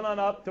 But I went on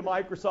up to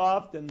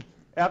Microsoft, and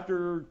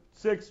after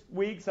 6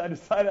 weeks, I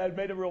decided I'd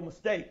made a real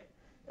mistake,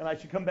 and I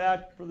should come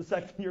back for the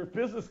second year of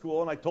business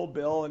school. And I told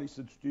Bill, and he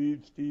said,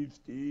 Steve,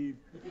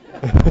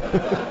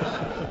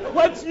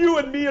 let's you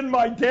and me and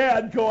my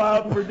dad go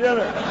out for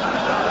dinner.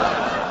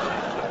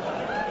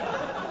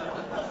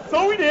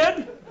 So we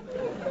did.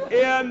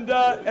 And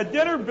at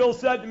dinner, Bill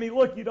said to me,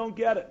 "Look, you don't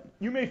get it.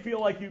 You may feel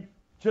like you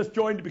just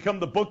joined to become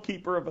the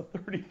bookkeeper of a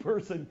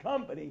 30-person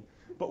company,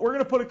 but we're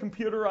going to put a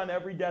computer on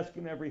every desk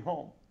in every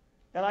home."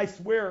 And I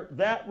swear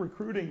that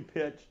recruiting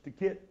pitch to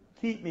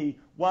keep me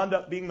wound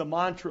up being the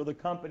mantra of the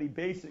company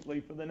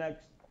basically for the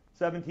next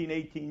 17,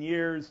 18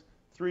 years.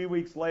 3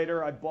 weeks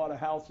later, I bought a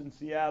house in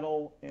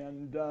Seattle,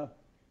 and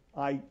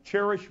I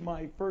cherish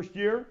my first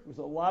year. It was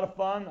a lot of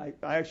fun.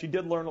 I actually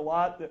did learn a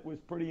lot that was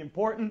pretty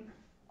important.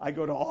 I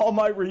go to all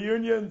my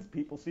reunions.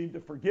 People seem to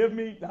forgive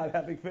me, not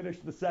having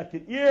finished the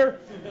second year.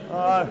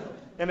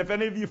 And if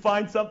any of you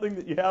find something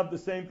that you have the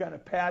same kind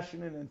of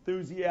passion and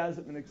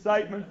enthusiasm and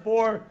excitement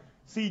for,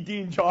 see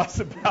Dean Joss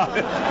about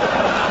it.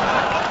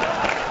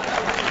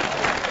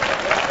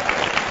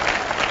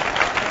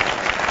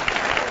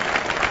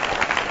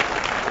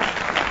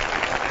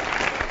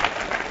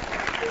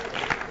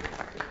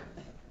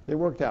 It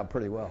worked out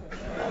pretty well.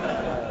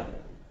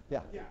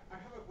 Yeah, I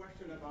have a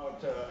question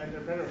about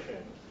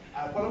entrepreneurship.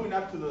 Following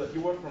up to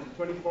you worked from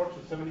 24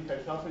 to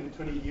 75,000 in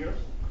 20 years.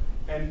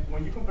 And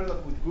when you compare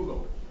that with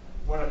Google,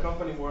 where a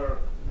company where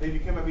they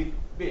became a bit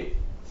big,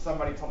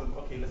 somebody told them,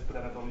 okay, let's put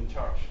an adult in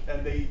charge.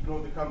 And they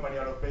grew the company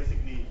out of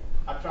basically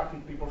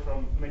attracting people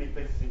from many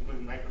places,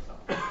 including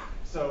Microsoft.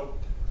 So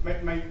my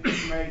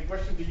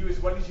question to you is,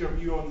 what is your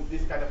view on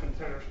this kind of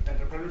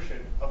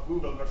entrepreneurship of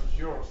Google versus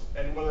yours,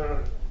 and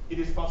whether it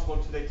is possible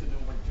today to do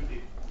what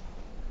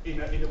you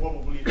did in the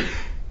world we live in?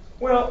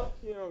 Well,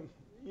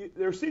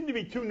 there seem to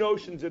be two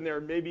notions in there.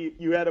 Maybe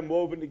you had them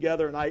woven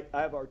together, and I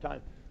have our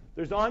time.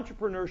 There's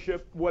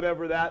entrepreneurship,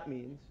 whatever that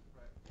means,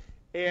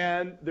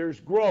 and there's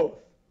growth,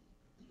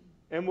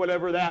 and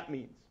whatever that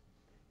means.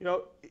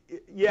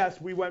 Yes,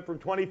 we went from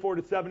 24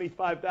 to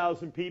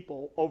 75,000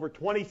 people over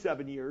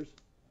 27 years,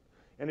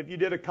 and if you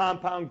did a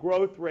compound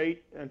growth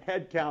rate and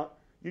head count,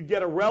 you'd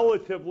get a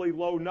relatively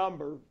low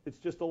number. It's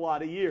just a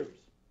lot of years,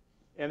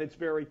 and it's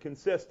very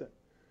consistent.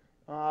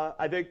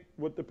 I think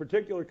with the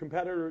particular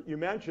competitor you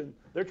mentioned,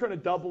 they're trying to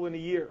double in a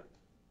year.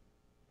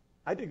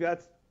 I think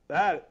that's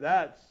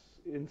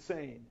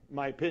insane, in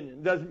my opinion.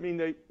 It doesn't mean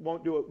they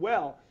won't do it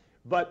well,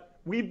 but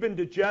we've been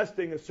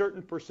digesting a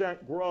certain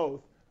percent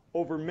growth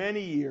over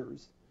many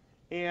years,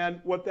 and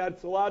what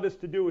that's allowed us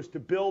to do is to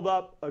build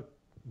up a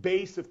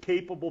base of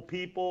capable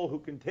people who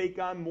can take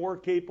on more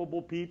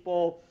capable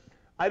people.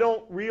 I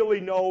don't really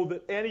know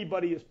that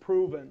anybody has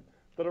proven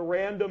that a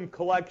random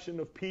collection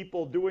of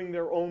people doing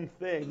their own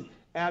thing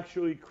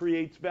actually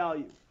creates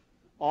value.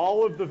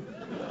 All of the...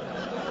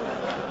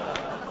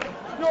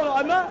 No,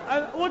 I'm not...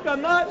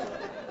 I'm not...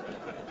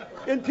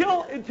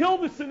 Until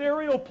the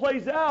scenario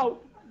plays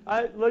out,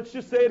 let's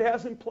just say it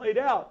hasn't played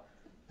out.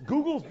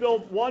 Google's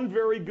built one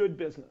very good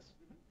business,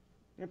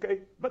 okay?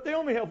 But they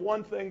only have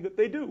one thing that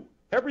they do.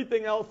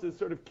 Everything else is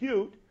sort of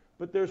cute,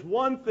 but there's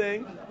one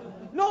thing.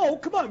 No,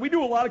 come on, we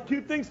do a lot of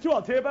cute things too.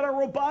 I'll tell you about our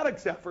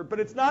robotics effort, but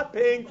it's not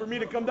paying for me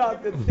to come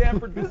down to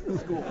Stanford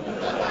Business School.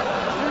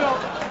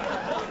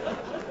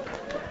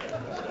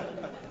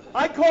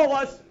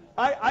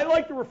 I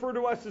like to refer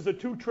to us as a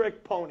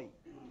two-trick pony.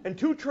 And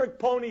two-trick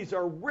ponies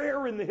are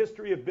rare in the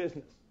history of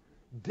business.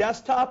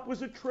 Desktop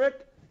was a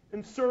trick,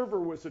 and server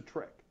was a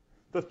trick.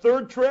 The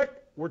third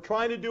trick, we're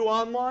trying to do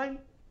online.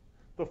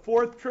 The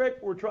fourth trick,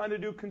 we're trying to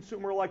do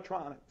consumer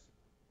electronics.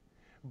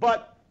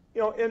 But,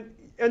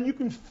 and you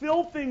can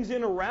fill things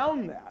in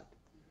around that.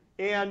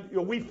 And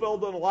we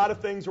filled in a lot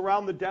of things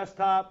around the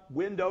desktop,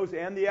 Windows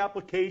and the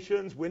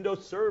applications,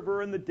 Windows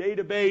Server and the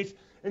database,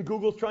 and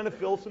Google's trying to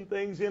fill some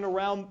things in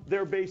around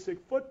their basic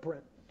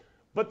footprint.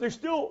 But there's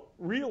still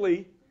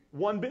really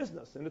one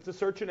business, and it's a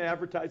search and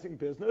advertising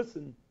business,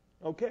 and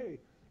okay,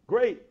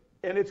 great.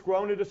 And it's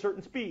grown at a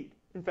certain speed.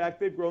 In fact,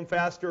 they've grown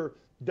faster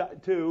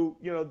to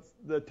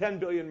the 10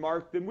 billion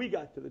mark than we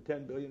got to the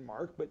 10 billion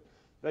mark, but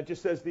that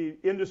just says the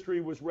industry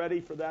was ready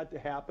for that to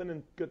happen,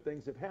 and good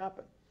things have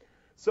happened.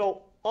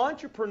 So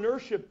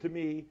entrepreneurship to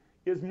me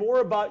is more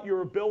about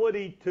your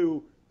ability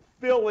to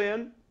fill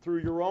in through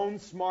your own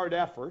smart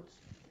efforts,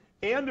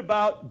 and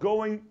about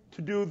going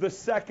to do the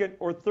second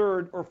or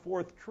third or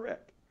fourth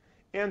trick.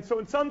 And so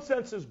in some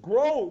senses,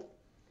 growth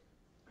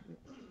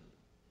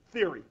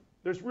theory,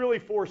 there's really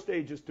 4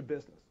 stages to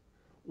business.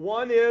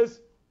 One is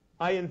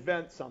I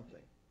invent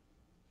something.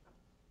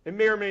 It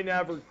may or may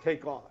never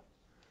take off.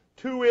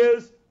 2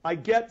 is I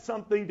get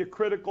something to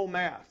critical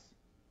mass.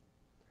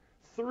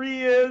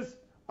 3 is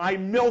I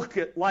milk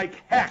it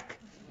like heck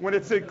when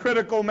it's at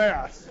critical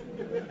mass.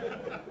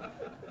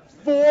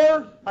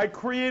 4, I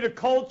create a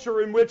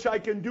culture in which I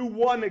can do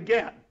one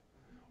again.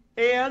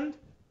 And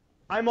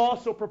I'm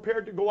also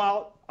prepared to go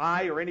out,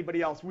 I or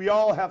anybody else, we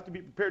all have to be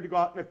prepared to go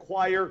out and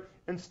acquire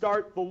and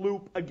start the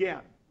loop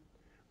again.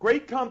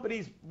 Great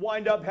companies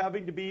wind up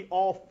having to be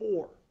all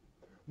 4.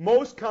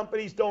 Most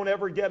companies don't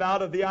ever get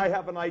out of the I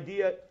have an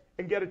idea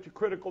and get it to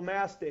critical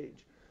mass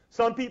stage.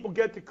 Some people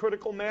get to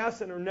critical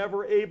mass and are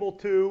never able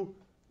to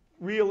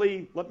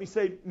really, let me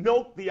say,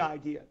 milk the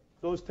idea.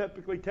 Those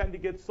typically tend to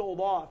get sold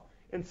off.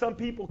 And some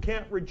people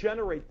can't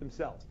regenerate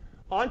themselves.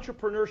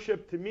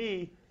 Entrepreneurship to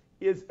me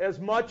is as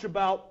much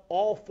about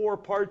all 4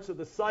 parts of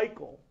the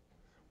cycle,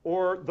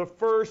 or the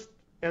first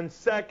and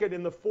second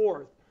and the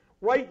fourth.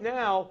 Right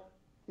now,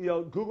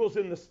 Google's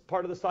in this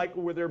part of the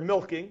cycle where they're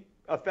milking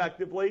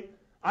effectively.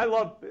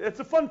 It's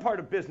a fun part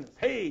of business.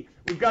 Hey,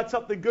 we've got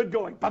something good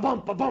going.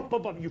 Ba-bum, ba-bum,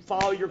 ba-bum. You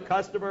follow your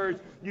customers.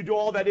 You do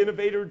all that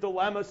innovator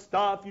dilemma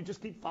stuff. You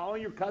just keep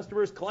following your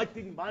customers,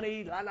 collecting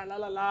money, la, la, la,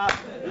 la, la.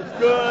 It's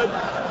good.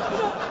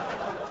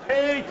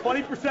 Hey,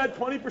 20%,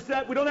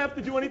 20%. We don't have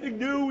to do anything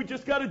new. We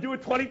just got to do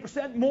it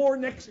 20% more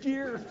next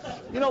year.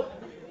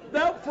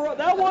 That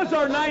was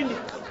our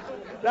 90s.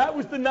 That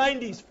was the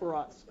 90s for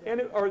us,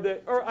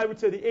 or I would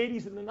say the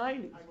 80s and the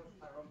 90s.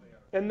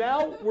 And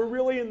now we're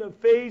really in the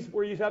phase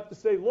where you have to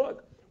say,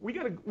 look, we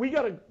got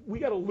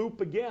to loop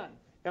again.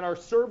 And our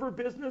server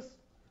business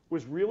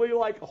was really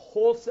like a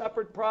whole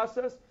separate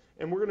process,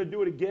 and we're going to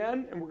do it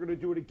again, and we're going to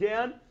do it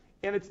again.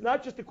 And it's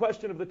not just a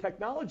question of the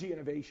technology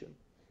innovation.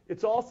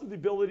 It's also the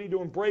ability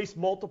to embrace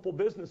multiple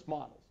business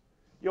models.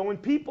 When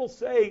people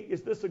say,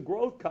 is this a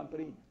growth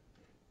company,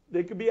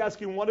 they could be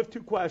asking one of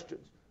 2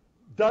 questions.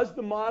 Does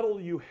the model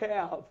you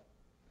have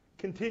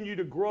continue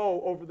to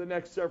grow over the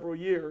next several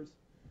years?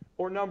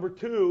 Or number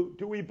two,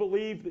 do we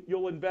believe that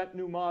you'll invent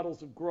new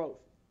models of growth?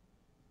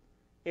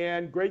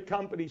 And great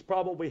companies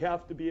probably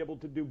have to be able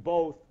to do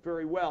both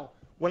very well.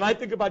 When I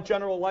think about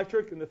General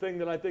Electric, and the thing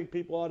that I think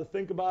people ought to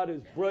think about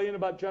is brilliant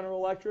about General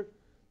Electric,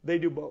 they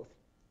do both.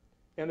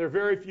 And there are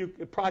very few,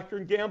 Procter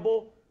 &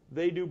 Gamble,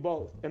 they do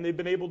both. And they've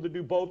been able to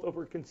do both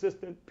over a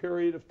consistent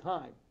period of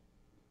time.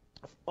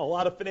 A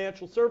lot of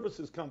financial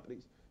services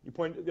companies, you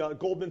point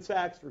Goldman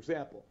Sachs, for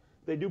example,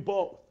 they do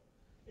both.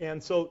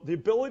 And so the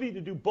ability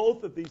to do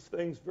both of these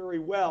things very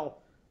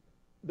well,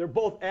 they're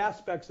both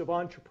aspects of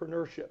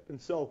entrepreneurship. And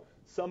so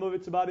some of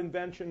it's about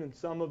invention and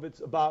some of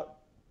it's about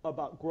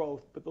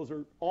growth, but those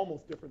are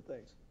almost different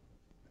things.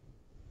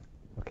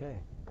 Okay.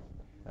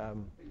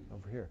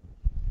 Over here.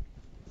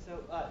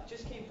 So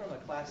just came from a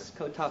class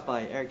co-taught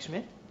by Eric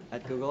Schmidt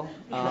at Google.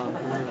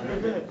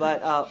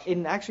 But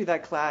in actually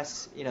that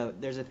class,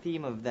 there's a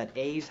theme of that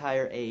A's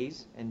hire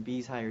A's and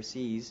B's hire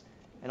C's,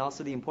 and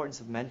also the importance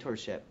of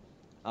mentorship.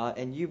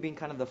 And you being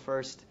kind of the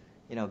first,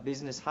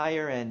 business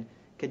hire and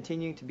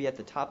continuing to be at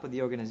the top of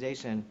the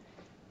organization,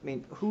 I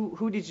mean,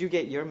 who did you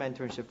get your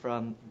mentorship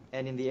from?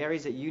 And in the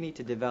areas that you need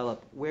to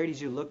develop, where did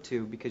you look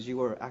to because you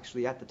were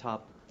actually at the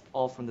top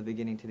all from the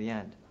beginning to the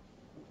end?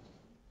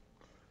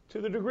 To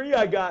the degree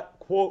I got,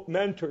 quote,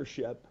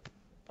 mentorship,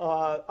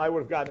 I would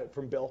have gotten it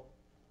from Bill.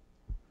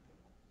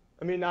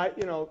 I mean,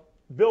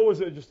 Bill was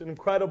just an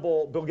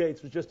incredible, Bill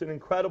Gates was just an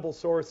incredible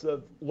source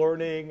of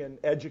learning and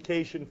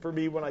education for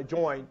me when I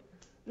joined.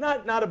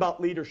 Not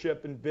about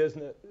leadership and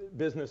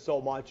business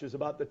so much as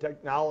about the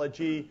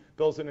technology.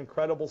 Bill's an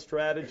incredible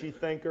strategy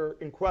thinker,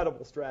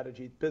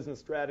 business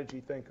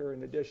strategy thinker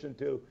in addition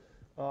to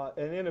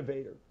an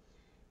innovator.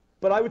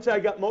 But I would say I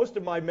got most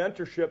of my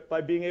mentorship by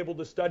being able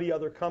to study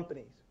other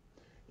companies.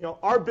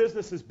 Our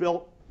business is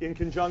built in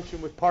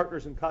conjunction with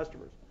partners and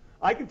customers.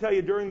 I can tell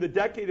you during the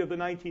decade of the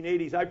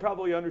 1980s, I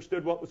probably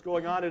understood what was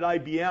going on at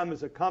IBM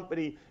as a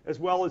company as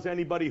well as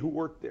anybody who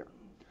worked there.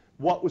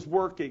 What was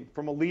working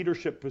from a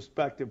leadership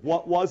perspective,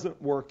 what wasn't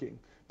working.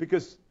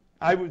 Because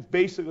I was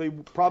basically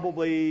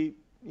probably,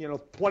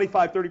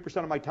 25, 30%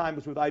 of my time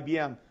was with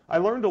IBM. I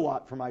learned a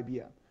lot from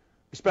IBM.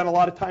 I spent a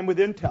lot of time with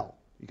Intel.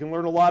 You can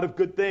learn a lot of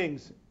good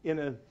things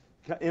in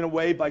a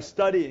way by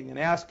studying and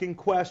asking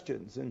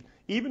questions. And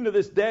even to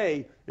this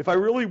day, if I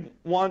really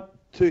want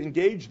to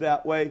engage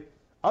that way,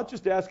 I'll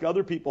just ask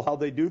other people how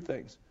they do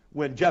things.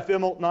 When Jeff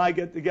Immelt and I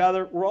get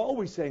together, we're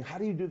always saying, how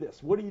do you do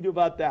this? What do you do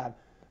about that?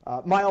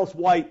 Miles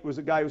White was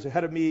a guy who was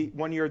ahead of me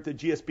one year at the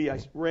GSB. I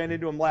ran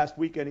into him last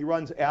weekend. He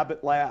runs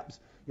Abbott Labs.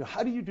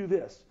 How do you do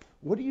this?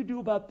 What do you do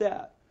about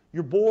that?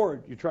 You're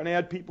bored. You're trying to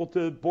add people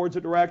to boards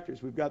of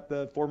directors. We've got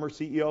the former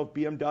CEO of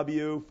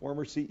BMW,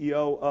 former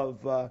CEO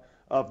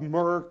of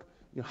Merck.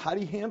 How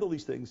do you handle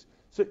these things?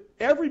 So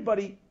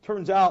everybody,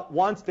 turns out,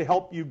 wants to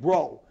help you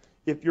grow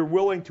if you're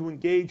willing to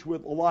engage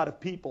with a lot of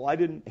people. I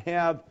didn't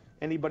have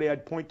anybody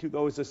I'd point to,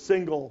 though, as a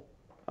single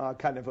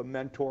kind of a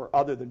mentor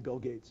other than Bill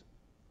Gates.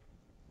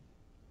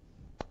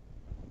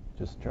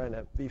 Just trying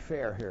to be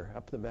fair here,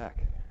 up the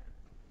back.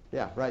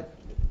 Yeah, right.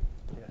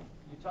 Yeah.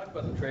 You talked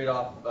about the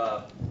trade-off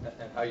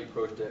and how you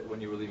approached it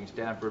when you were leaving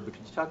Stanford, but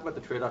could you talk about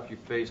the trade-off you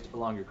faced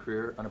along your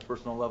career on a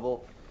personal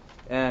level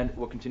and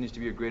what continues to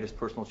be your greatest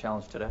personal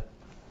challenge today?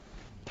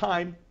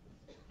 Time.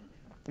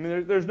 I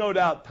mean, there's no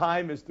doubt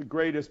time is the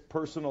greatest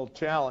personal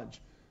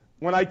challenge.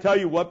 When I tell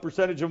you what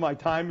percentage of my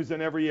time is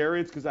in every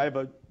area, it's because I have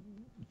a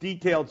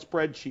detailed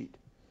spreadsheet.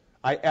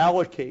 I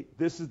allocate.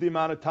 This is the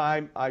amount of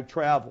time I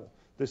travel.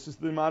 This is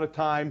the amount of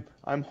time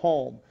I'm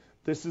home.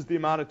 This is the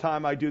amount of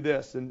time I do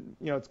this. And,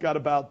 it's got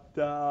about,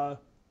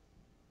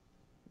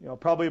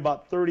 probably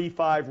about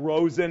 35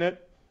 rows in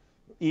it,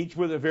 each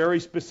with a very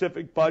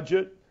specific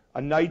budget,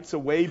 a nights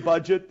away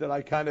budget that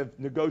I kind of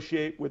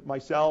negotiate with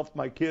myself,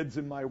 my kids,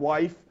 and my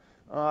wife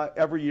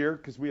every year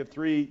because we have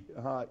 3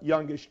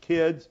 youngish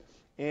kids.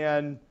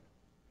 And,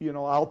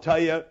 I'll tell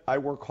you, I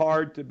work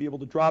hard to be able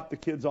to drop the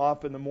kids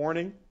off in the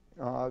morning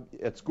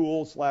at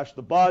school /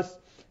 the bus,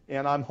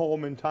 and I'm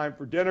home in time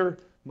for dinner.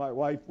 My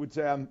wife would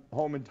say I'm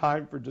home in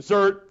time for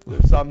dessert.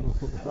 There's some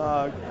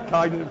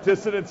cognitive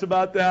dissonance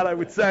about that, I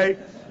would say.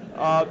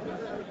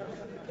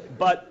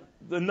 But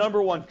the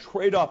number one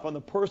trade-off on the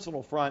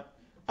personal front,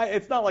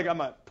 it's not like I'm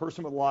a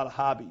person with a lot of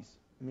hobbies.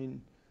 I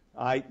mean,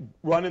 I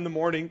run in the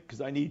morning because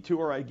I need to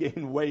or I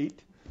gain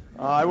weight.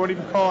 I won't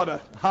even call it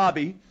a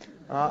hobby.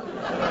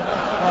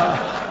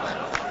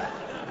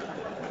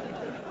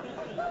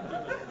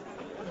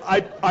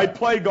 I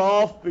play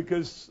golf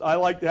because I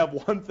like to have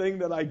one thing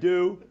that I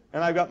do,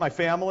 and I've got my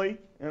family,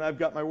 and I've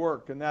got my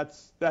work, and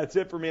that's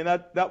it for me, and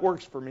that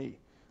works for me.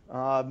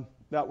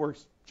 That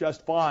works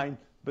just fine,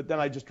 but then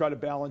I just try to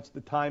balance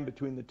the time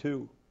between the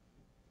two.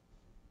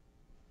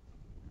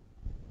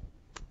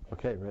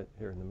 Okay, right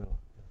here in the middle.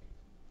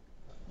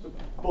 So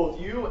both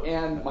you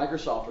and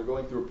Microsoft are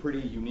going through a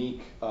pretty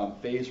unique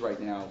phase right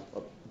now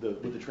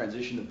with the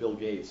transition to Bill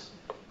Gates.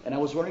 And I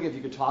was wondering if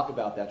you could talk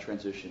about that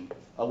transition.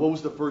 What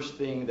was the first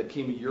thing that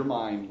came to your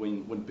mind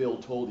when Bill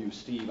told you,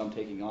 Steve, I'm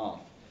taking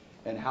off?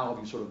 and how have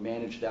you sort of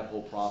managed that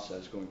whole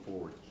process going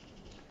forward?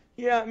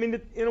 Yeah, I mean,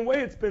 in a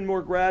way, it's been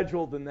more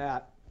gradual than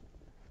that,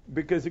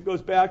 because it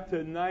goes back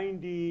to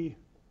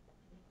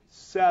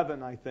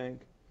 '97, I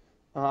think,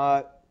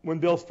 when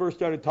Bill first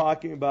started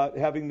talking about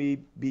having me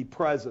be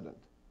president.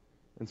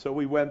 And so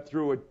we went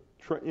through a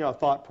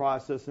thought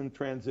process and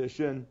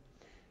transition.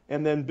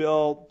 And then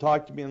Bill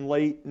talked to me in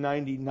late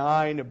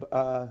 '99. He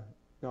must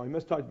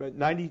have talked about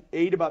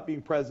 '98 about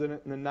being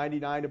president, and then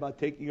 '99 about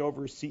taking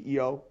over as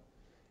CEO.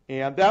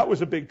 And that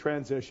was a big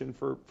transition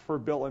for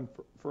Bill and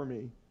for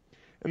me.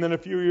 And then a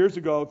few years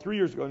ago, 3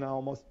 years ago now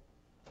almost,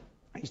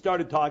 he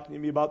started talking to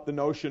me about the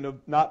notion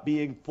of not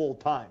being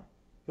full-time.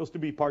 He'll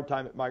still be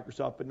part-time at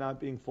Microsoft, but not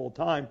being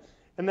full-time.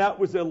 And that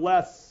was in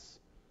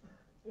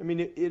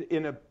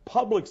a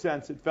public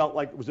sense, it felt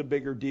like it was a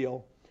bigger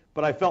deal.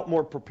 But I felt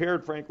more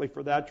prepared, frankly,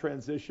 for that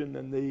transition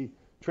than the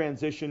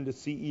transition to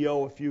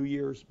CEO a few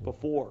years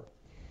before.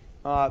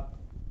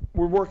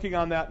 We're working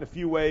on that in a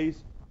few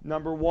ways.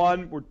 Number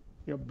one,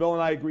 Bill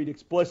and I agreed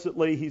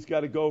explicitly he's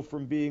got to go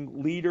from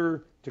being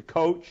leader to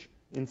coach.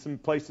 In some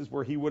places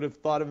where he would have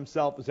thought of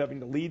himself as having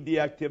to lead the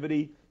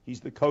activity,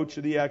 he's the coach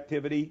of the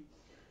activity.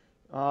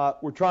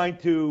 We're trying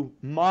to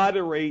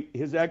moderate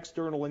his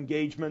external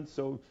engagement,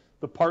 so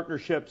the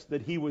partnerships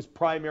that he was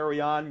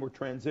primary on, we're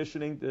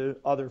transitioning to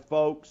other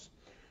folks.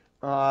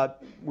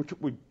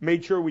 We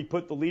made sure we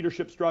put the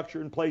leadership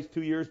structure in place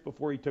 2 years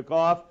before he took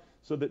off,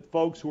 so that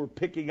folks who are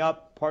picking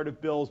up part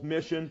of Bill's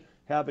mission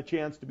have a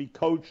chance to be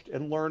coached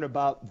and learn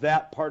about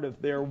that part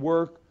of their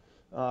work.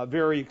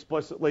 Very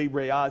explicitly,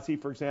 Ray Ozzie,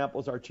 for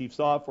example, is our chief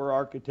software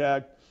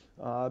architect.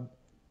 I'm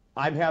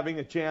having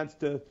a chance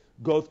to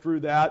go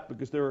through that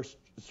because there are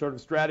sort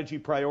of strategy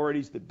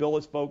priorities that Bill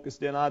is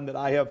focused in on that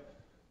I have.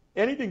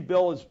 Anything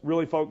Bill is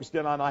really focused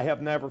in on, I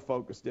have never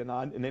focused in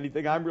on, and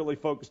anything I'm really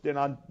focused in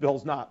on,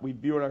 Bill's not. We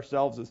view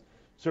ourselves as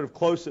sort of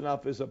close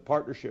enough as a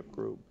partnership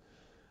group.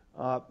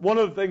 One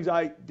of the things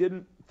I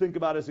didn't think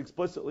about as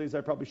explicitly as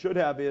I probably should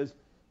have is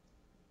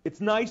it's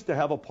nice to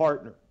have a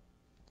partner.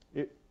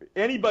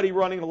 Anybody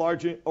running a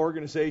large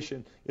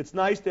organization, it's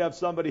nice to have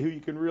somebody who you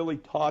can really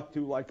talk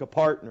to like a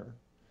partner.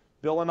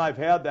 Bill and I have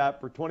had that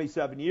for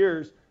 27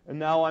 years, and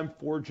now I'm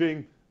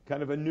forging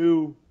kind of a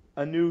new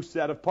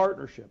set of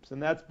partnerships,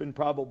 and that's been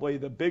probably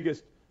the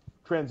biggest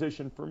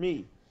transition for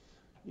me.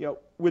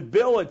 With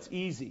Bill, it's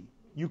easy.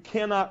 You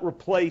cannot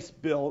replace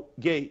Bill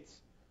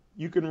Gates.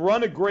 You can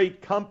run a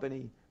great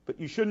company, but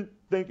you shouldn't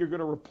think you're going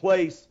to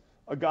replace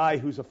a guy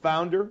who's a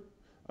founder,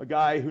 a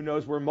guy who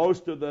knows where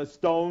most of the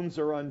stones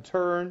are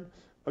unturned,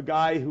 a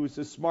guy who's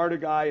as smart a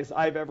guy as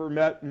I've ever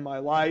met in my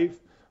life,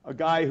 a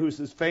guy who's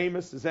as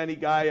famous as any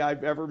guy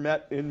I've ever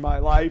met in my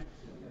life.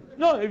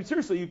 No,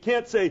 seriously, you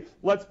can't say,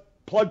 let's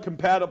plug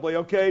compatibly,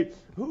 okay?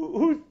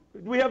 Who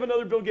do we have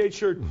another Bill Gates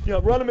shirt?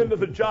 Run him into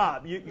the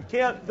job. You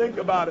can't think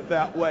about it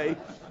that way.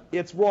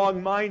 It's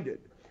wrong-minded.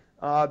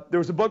 There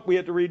was a book we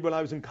had to read when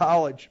I was in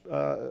college,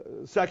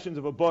 sections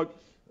of a book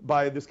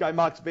by this guy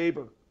Max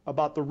Weber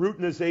about the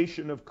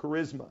routinization of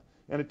charisma.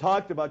 And it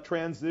talked about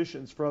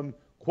transitions from,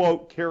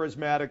 quote,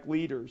 charismatic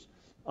leaders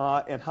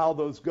and how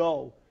those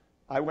go.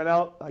 I went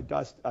out,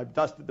 I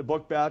dusted the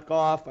book back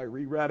off, I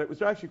reread it. It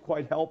was actually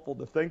quite helpful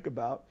to think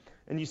about.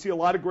 And you see a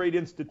lot of great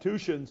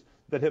institutions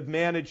that have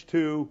managed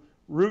to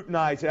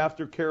routinize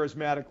after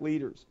charismatic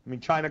leaders. I mean,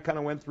 China kind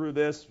of went through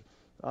this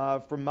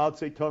from Mao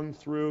Zedong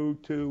through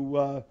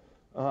to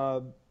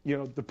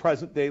the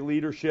present-day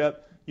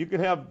leadership. You can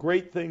have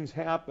great things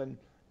happen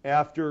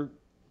after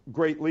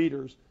great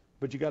leaders,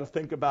 but you got to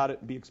think about it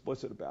and be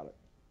explicit about it.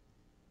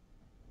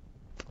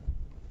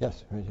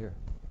 Yes, right here.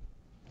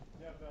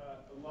 You have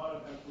a lot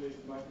of employees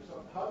at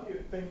Microsoft. How do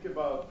you think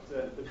about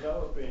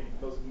developing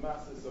those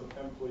masses of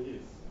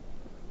employees?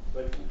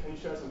 Can you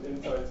share some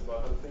insights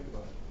about how to think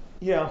about it?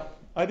 Yeah,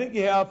 I think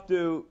you have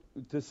to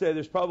say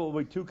there's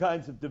probably two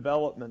kinds of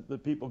development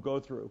that people go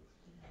through.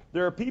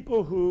 There are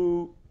people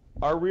who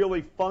are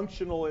really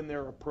functional in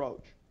their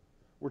approach.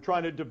 We're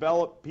trying to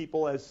develop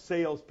people as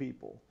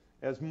salespeople,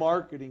 as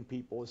marketing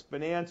people, as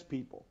finance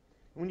people.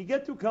 And when you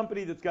get to a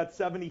company that's got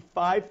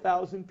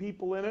 75,000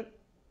 people in it,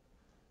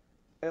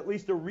 at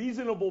least a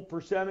reasonable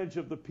percentage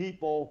of the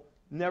people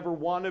never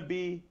want to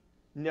be,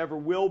 never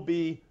will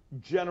be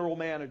general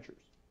managers.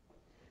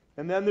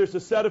 And then there's a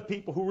set of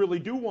people who really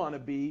do want to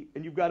be,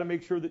 and you've got to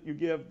make sure that you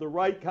give the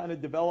right kind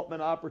of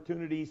development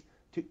opportunities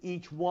to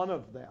each one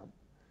of them.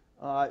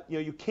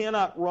 You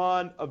cannot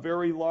run a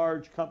very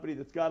large company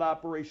that's got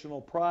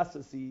operational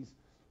processes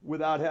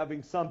without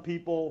having some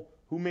people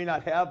who may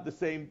not have the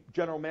same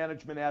general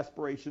management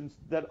aspirations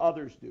that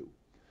others do.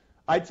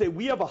 I'd say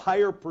we have a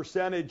higher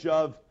percentage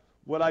of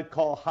what I'd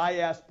call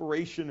high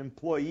aspiration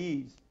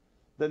employees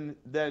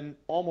than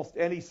almost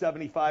any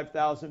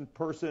 75,000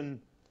 person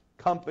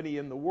company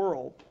in the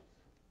world.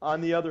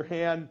 On the other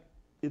hand,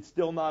 it's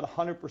still not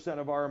 100%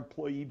 of our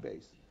employee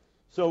base.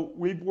 So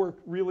we've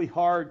worked really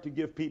hard to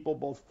give people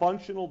both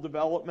functional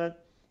development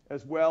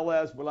as well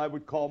as what I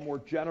would call more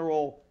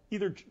general,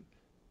 either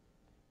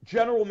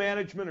general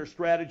management or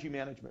strategy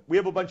management. We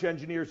have a bunch of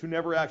engineers who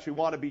never actually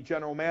want to be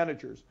general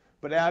managers,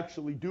 but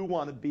actually do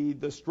want to be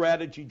the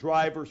strategy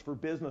drivers for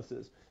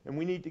businesses. And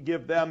we need to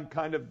give them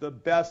kind of the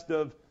best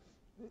of,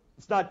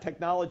 it's not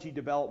technology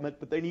development,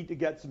 but they need to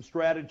get some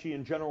strategy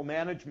and general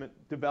management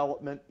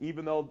development,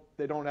 even though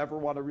they don't ever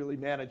want to really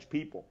manage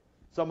people.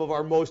 Some of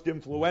our most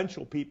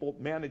influential people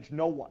manage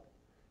no one.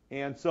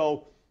 And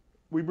so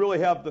we really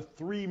have the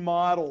three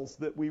models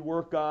that we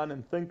work on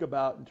and think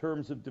about in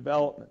terms of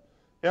development.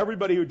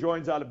 Everybody who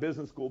joins out of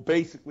business school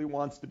basically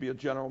wants to be a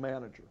general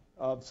manager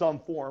of some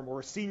form, or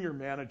a senior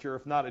manager,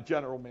 if not a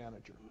general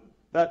manager.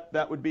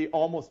 That would be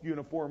almost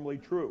uniformly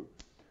true.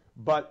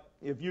 But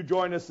if you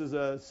join us as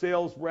a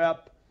sales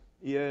rep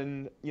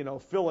in,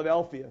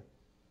 Philadelphia,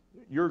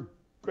 your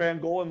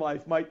grand goal in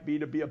life might be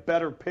to be a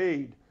better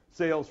paid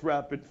sales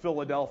rep in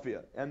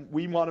Philadelphia. And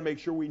we want to make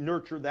sure we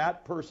nurture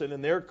that person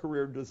and their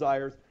career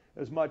desires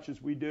as much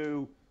as we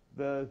do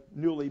the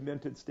newly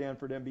minted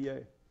Stanford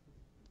MBA.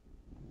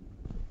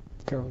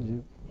 Carol,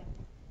 you? Yeah.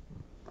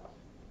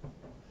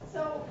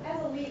 So,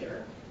 as a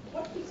leader,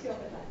 what keeps you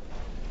up at night?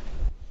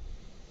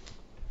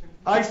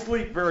 I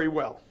sleep very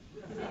well.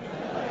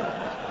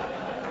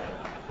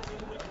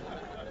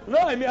 No,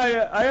 I mean,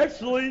 I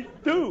actually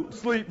do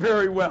sleep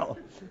very well.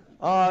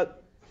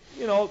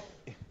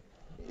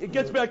 It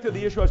gets back to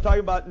the issue I was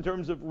talking about in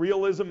terms of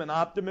realism and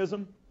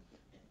optimism.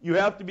 You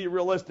have to be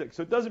realistic.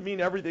 So it doesn't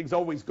mean everything's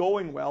always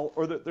going well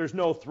or that there's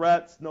no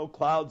threats, no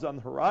clouds on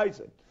the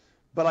horizon.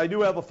 But I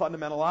do have a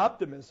fundamental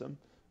optimism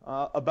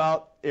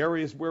about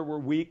areas where we're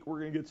weak, we're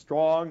going to get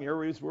strong.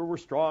 Areas where we're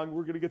strong,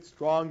 we're going to get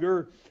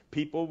stronger.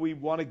 People we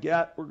want to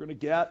get, we're going to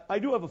get. I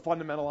do have a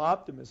fundamental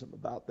optimism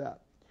about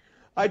that.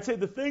 I'd say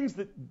the things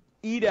that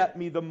eat at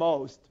me the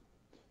most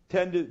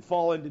tend to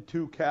fall into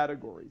two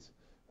categories.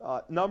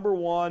 Number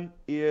one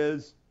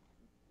is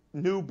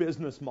new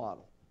business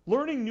model.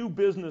 Learning new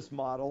business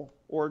model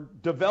or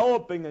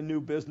developing a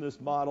new business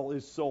model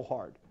is so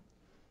hard.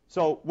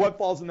 So what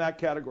falls in that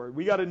category?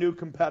 We got a new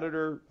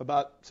competitor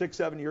about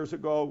 6-7 years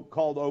ago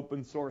called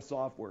open source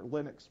software,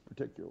 Linux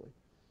particularly.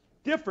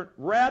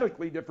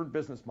 Radically different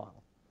business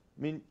model.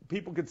 I mean,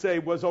 people could say,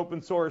 was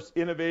open source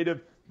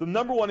innovative? The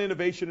number one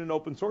innovation in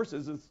open source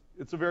is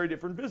it's a very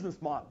different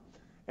business model.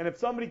 And if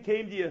somebody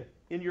came to you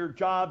in your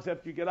jobs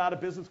after you get out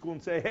of business school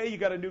and say, hey, you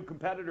got a new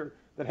competitor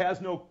that has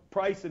no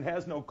price and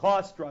has no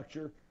cost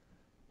structure,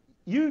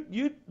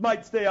 you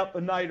might stay up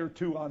a night or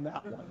two on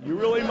that one. You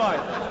really might.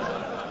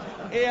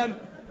 And,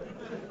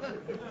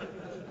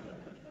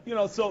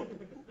 so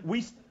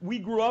we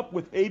grew up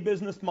with a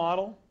business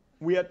model.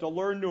 We had to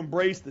learn to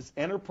embrace this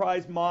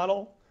enterprise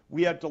model.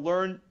 We had to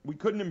learn, we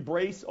couldn't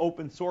embrace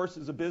open source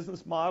as a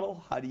business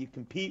model. How do you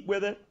compete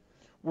with it?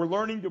 We're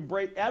learning to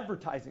embrace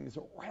advertising is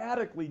a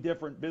radically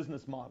different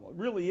business model. It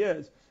really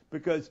is,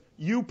 because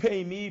you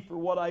pay me for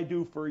what I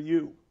do for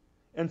you.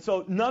 And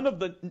so none of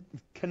the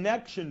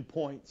connection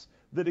points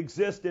that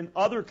exist in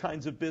other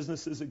kinds of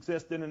businesses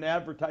exist in an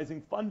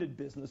advertising-funded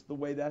business the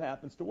way that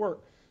happens to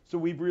work. So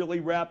we've really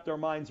wrapped our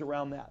minds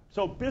around that.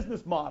 So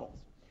business models.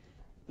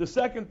 The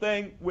second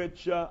thing,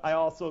 which I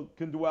also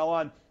can dwell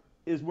on,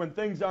 is when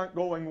things aren't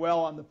going well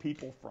on the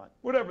people front.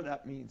 Whatever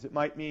that means. It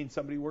might mean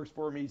somebody who works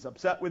for me is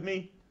upset with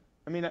me.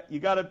 I mean, you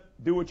got to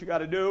do what you got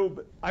to do,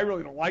 but I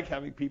really don't like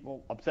having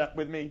people upset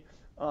with me.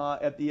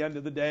 At the end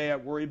of the day, I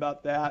worry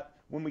about that.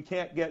 When we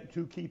can't get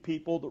two key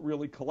people that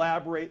really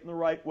collaborate in the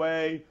right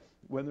way,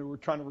 whether we're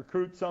trying to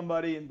recruit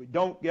somebody and we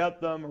don't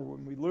get them, or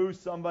when we lose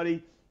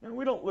somebody, and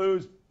we don't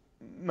lose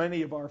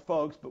many of our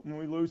folks, but when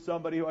we lose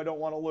somebody who I don't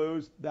want to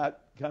lose,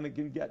 that kind of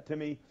can get to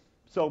me.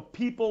 So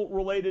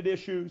people-related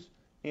issues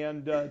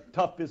and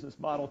tough business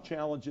model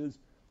challenges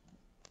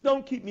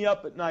don't keep me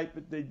up at night,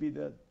 but they'd be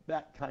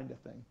that kind of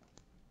thing.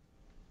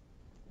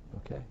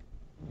 Okay.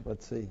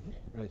 Let's see.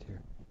 Right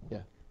here.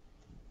 Yeah.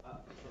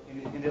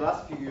 In the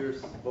last few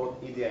years,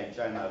 both India and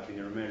China have been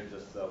emerged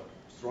as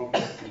strong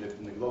players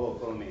in the global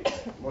economy,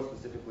 more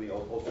specifically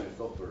also in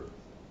software.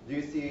 Do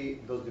you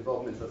see those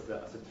developments as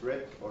a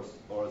threat or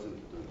as an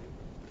opportunity?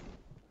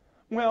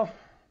 Well,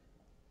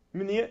 I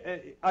mean,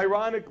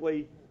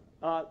 ironically,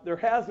 there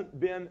hasn't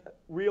been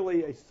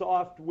really a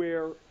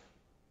standard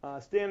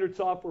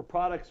software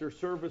products or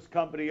service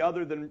company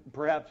other than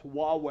perhaps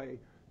Huawei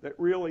that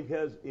really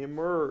has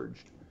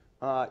emerged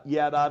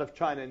yet out of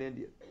China and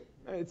India.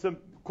 It's a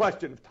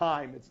question of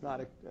time. It's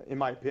not, in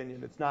my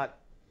opinion, it's not.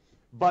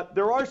 But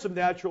there are some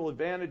natural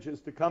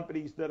advantages to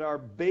companies that are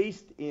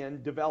based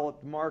in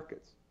developed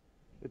markets.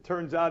 It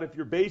turns out if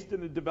you're based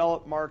in a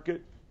developed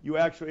market, you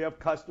actually have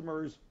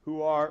customers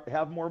who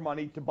have more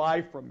money to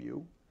buy from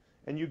you,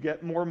 and you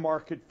get more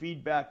market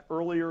feedback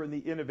earlier in the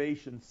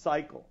innovation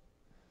cycle.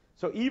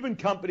 So even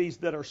companies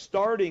that are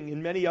starting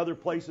in many other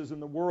places in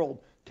the world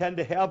tend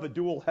to have a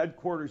dual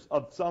headquarters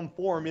of some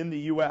form in the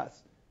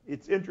U.S.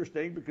 It's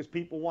interesting because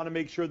people want to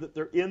make sure that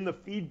they're in the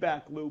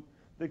feedback loop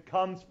that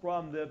comes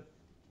from the,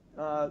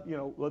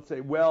 let's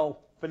say,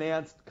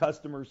 well-financed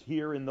customers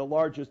here in the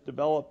largest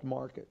developed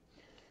market.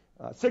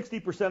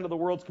 60% of the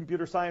world's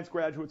computer science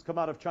graduates come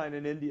out of China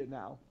and India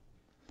now.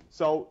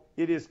 So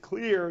it is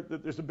clear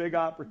that there's a big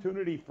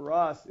opportunity for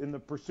us in the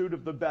pursuit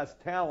of the best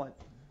talent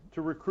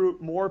to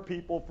recruit more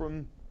people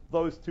from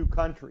those two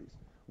countries,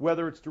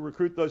 whether it's to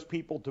recruit those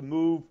people to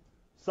move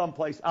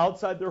someplace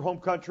outside their home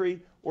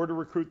country or to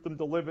recruit them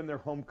to live in their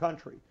home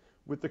country.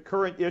 With the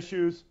current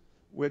issues,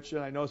 which,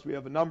 and I notice we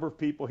have a number of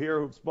people here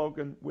who've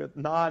spoken with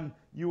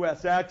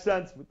non-U.S.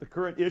 accents, with the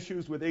current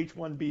issues with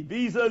H-1B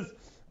visas,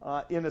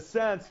 in a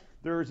sense,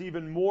 there's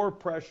even more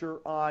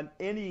pressure on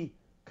any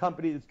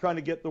company that's trying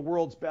to get the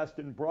world's best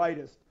and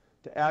brightest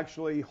to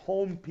actually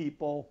home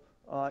people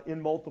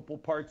in multiple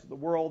parts of the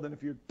world. And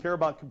if you care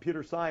about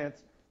computer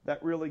science,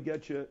 that really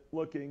gets you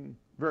looking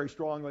very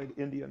strongly at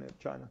India and at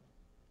China.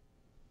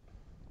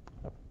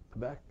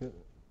 Back,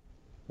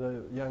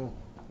 the young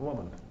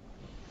woman.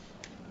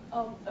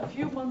 A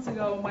few months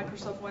ago,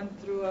 Microsoft went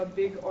through a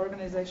big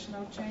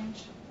organizational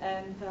change,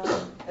 and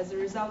as a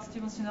result,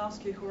 Steven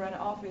Sinofsky, who ran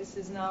Office,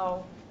 is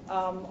now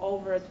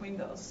over at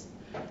Windows.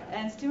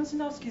 And Steven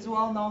Sinofsky is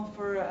well known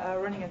for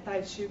running a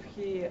tight ship.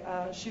 He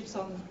ships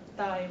on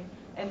time,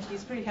 and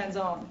he's pretty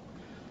hands-on.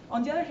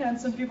 On the other hand,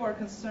 some people are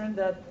concerned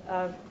that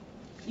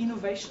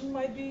innovation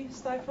might be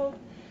stifled.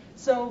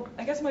 So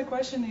I guess my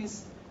question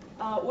is,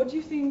 what do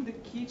you think the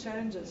key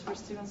challenges for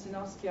Steven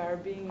Sinofsky are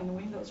being in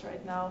Windows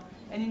right now?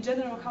 And in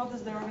general, how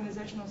does the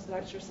organizational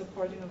structure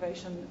support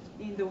innovation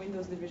in the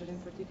Windows division in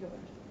particular?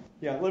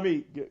 Yeah, let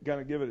me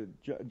kind of give it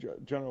a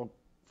general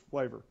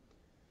flavor.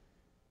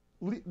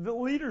 The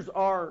leaders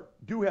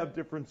do have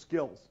different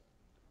skills.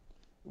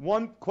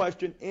 One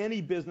question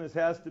any business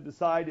has to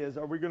decide is,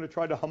 are we going to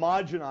try to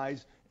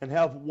homogenize and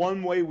have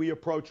one way we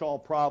approach all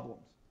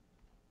problems?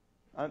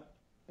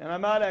 And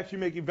I'm not actually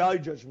making value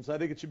judgments. I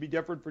think it should be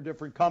different for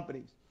different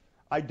companies.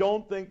 I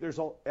don't think there's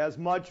as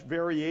much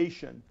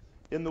variation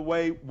in the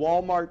way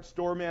Walmart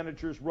store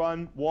managers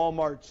run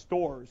Walmart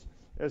stores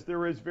as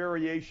there is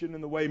variation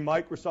in the way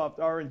Microsoft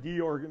R&D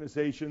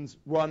organizations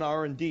run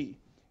R&D.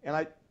 And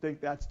I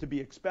think that's to be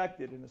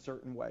expected in a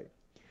certain way.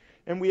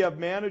 And we have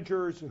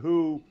managers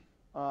who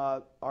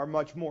are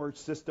much more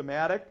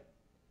systematic.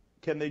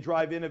 Can they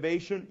drive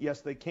innovation? Yes,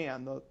 they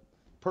can. The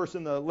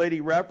person the lady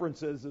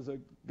references is a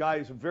guy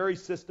who's a very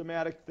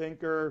systematic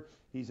thinker.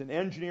 He's an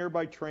engineer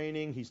by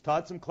training. He's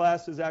taught some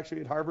classes actually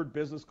at Harvard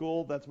Business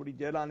School. That's what he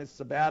did on his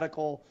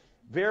sabbatical.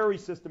 Very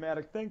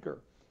systematic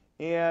thinker.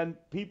 And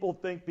people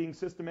think being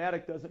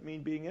systematic doesn't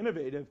mean being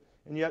innovative.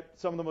 And yet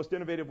some of the most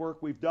innovative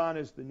work we've done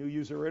is the new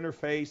user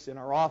interface in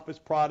our Office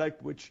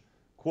product, which,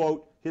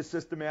 quote, his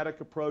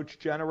systematic approach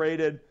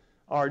generated.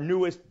 Our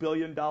newest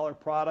billion-dollar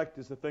product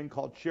is a thing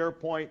called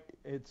SharePoint.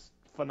 It's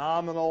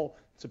phenomenal.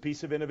 It's a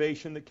piece of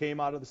innovation that came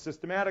out of the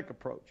systematic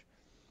approach.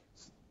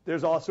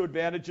 There's also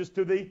advantages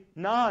to the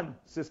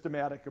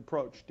non-systematic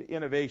approach to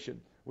innovation,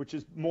 which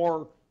has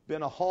more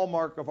been a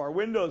hallmark of our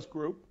Windows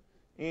group.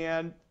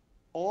 And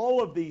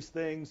all of these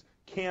things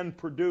can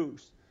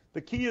produce. The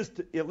key is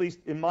to, at least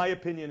in my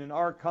opinion, in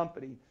our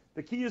company,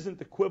 the key isn't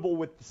to quibble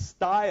with the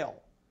style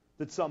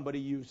that somebody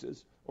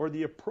uses or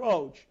the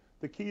approach.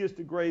 The key is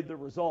to grade the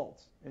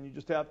results. And you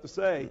just have to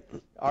say,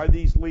 are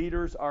these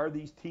leaders, are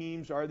these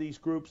teams, are these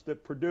groups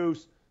that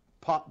produce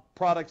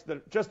products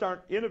that just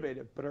aren't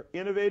innovative, but are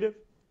innovative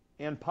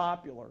and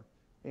popular?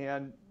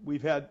 And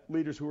we've had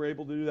leaders who were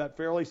able to do that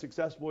fairly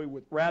successfully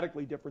with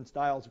radically different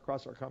styles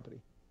across our company.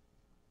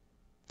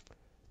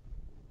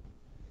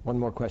 One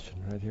more question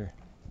right here.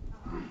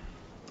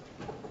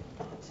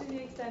 To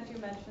the extent you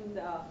mentioned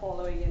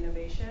following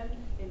innovation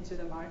into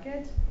the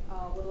market,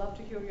 would love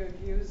to hear your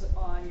views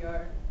on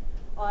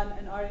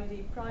an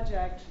R&D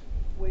project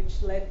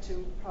which led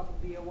to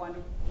probably a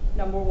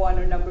number one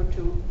or number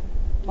two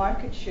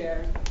market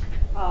share,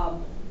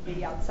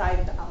 maybe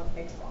outside of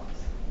Xbox.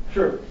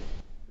 Sure.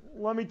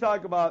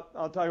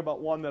 I'll talk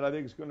about one that I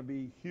think is going to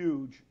be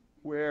huge,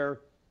 where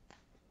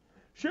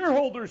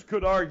shareholders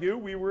could argue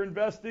we were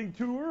investing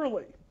too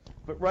early.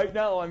 But right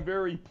now I'm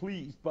very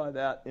pleased by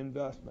that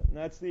investment. And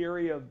that's the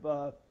area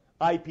of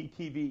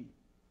IPTV,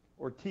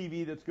 or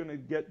TV that's going to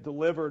get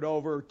delivered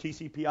over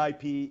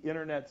TCP/IP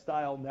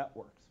internet-style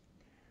networks.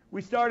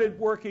 We started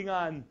working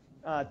on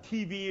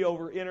TV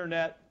over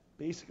internet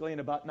basically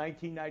in about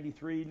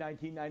 1993,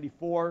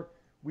 1994.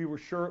 We were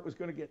sure it was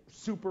going to get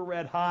super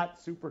red hot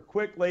super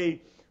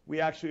quickly.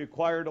 We actually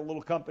acquired a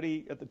little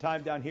company at the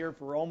time down here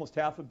for almost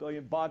 $500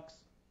 million. I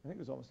think it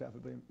was almost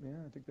 $500 million. Yeah,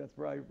 I think that's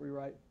right. It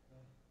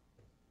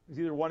was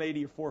either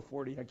 180 or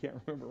 440. I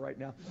can't remember right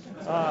now.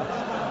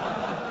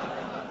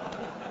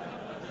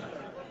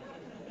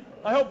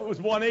 I hope it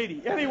was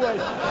 180. Anyway,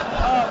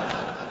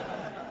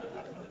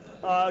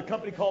 a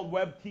company called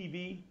Web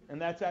TV,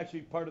 and that's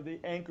actually part of the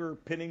anchor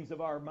pinnings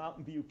of our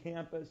Mountain View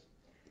campus.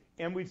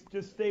 And we've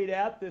just stayed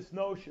at this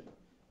notion.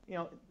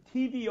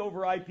 TV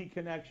over IP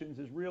connections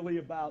is really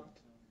about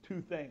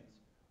two things.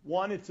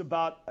 One, it's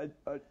about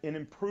an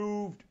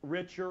improved,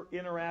 richer,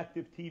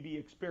 interactive TV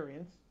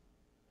experience.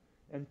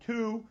 And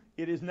two,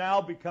 it is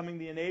now becoming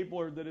the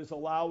enabler that is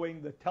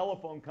allowing the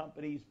telephone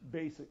companies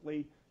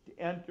basically to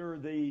enter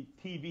the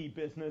TV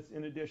business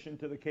in addition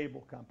to the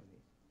cable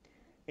companies.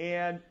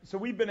 And so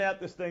we've been at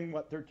this thing,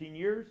 13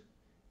 years?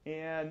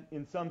 And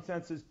in some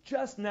senses,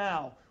 just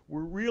now,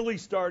 we're really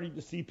starting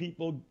to see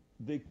people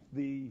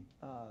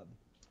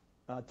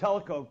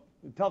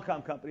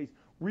telecom companies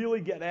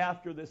really get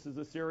after this as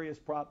a serious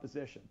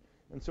proposition.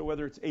 And so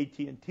whether it's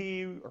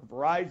AT&T or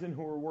Verizon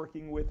who we're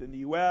working with in the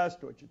U.S.,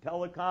 Deutsche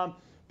Telekom,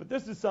 but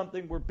this is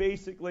something where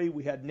basically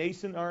we had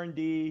nascent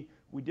R&D.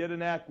 We did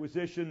an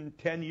acquisition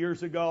 10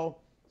 years ago,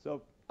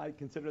 so I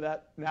consider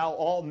that now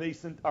all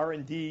nascent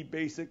R&D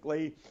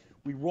basically.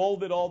 We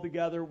rolled it all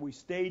together. We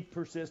stayed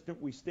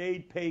persistent. We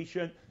stayed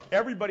patient.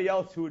 Everybody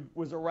else who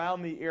was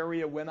around the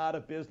area went out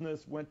of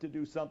business, went to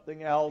do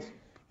something else.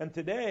 And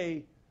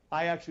today,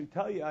 I actually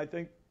tell you, I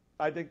think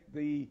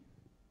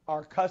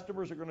our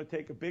customers are going to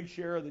take a big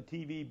share of the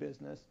TV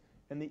business,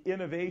 and the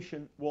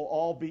innovation will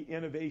all be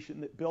innovation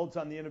that builds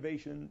on the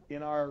innovation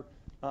in our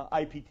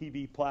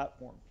IPTV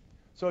platform.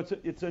 So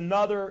it's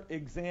another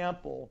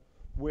example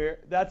where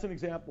that's an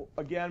example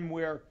again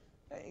where.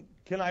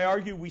 Can I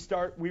argue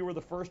we were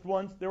the first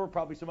ones? There were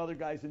probably some other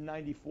guys in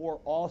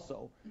 '94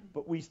 also,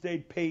 but we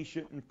stayed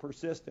patient and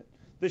persistent.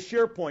 The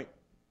SharePoint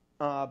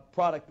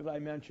product that I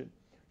mentioned.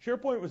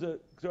 SharePoint was a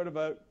sort of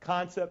a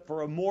concept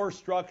for a more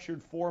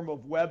structured form of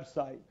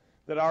website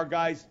that our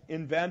guys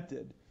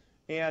invented.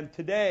 And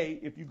today,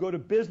 if you go to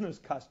business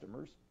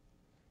customers,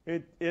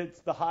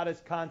 it's the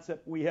hottest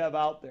concept we have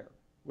out there.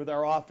 With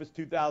our Office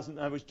 2000,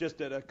 I was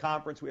just at a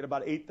conference. We had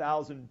about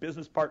 8,000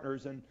 business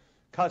partners and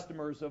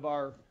customers of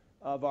our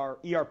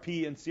ERP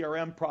and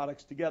CRM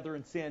products together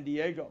in San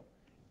Diego.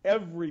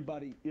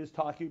 Everybody is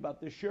talking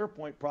about this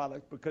SharePoint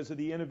product because of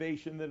the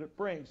innovation that it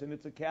brings. And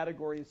it's a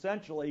category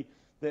essentially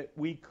that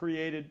we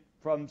created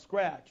from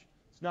scratch.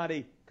 It's not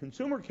a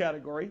consumer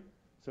category,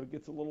 so it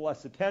gets a little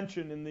less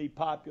attention in the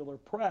popular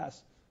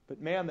press.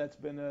 But man, that's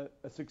been a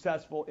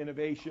successful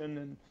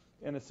innovation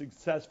and a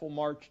successful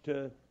march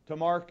to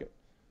market.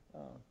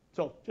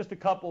 So just a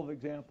couple of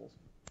examples.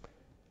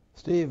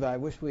 Steve, I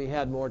wish we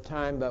had more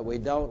time, but we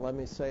don't. Let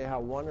me say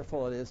how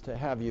wonderful it is to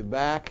have you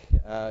back.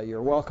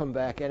 You're welcome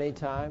back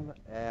anytime.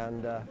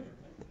 And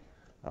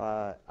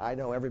I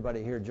know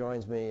everybody here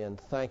joins me in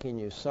thanking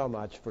you so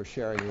much for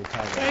sharing your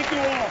time. Thank you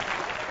all.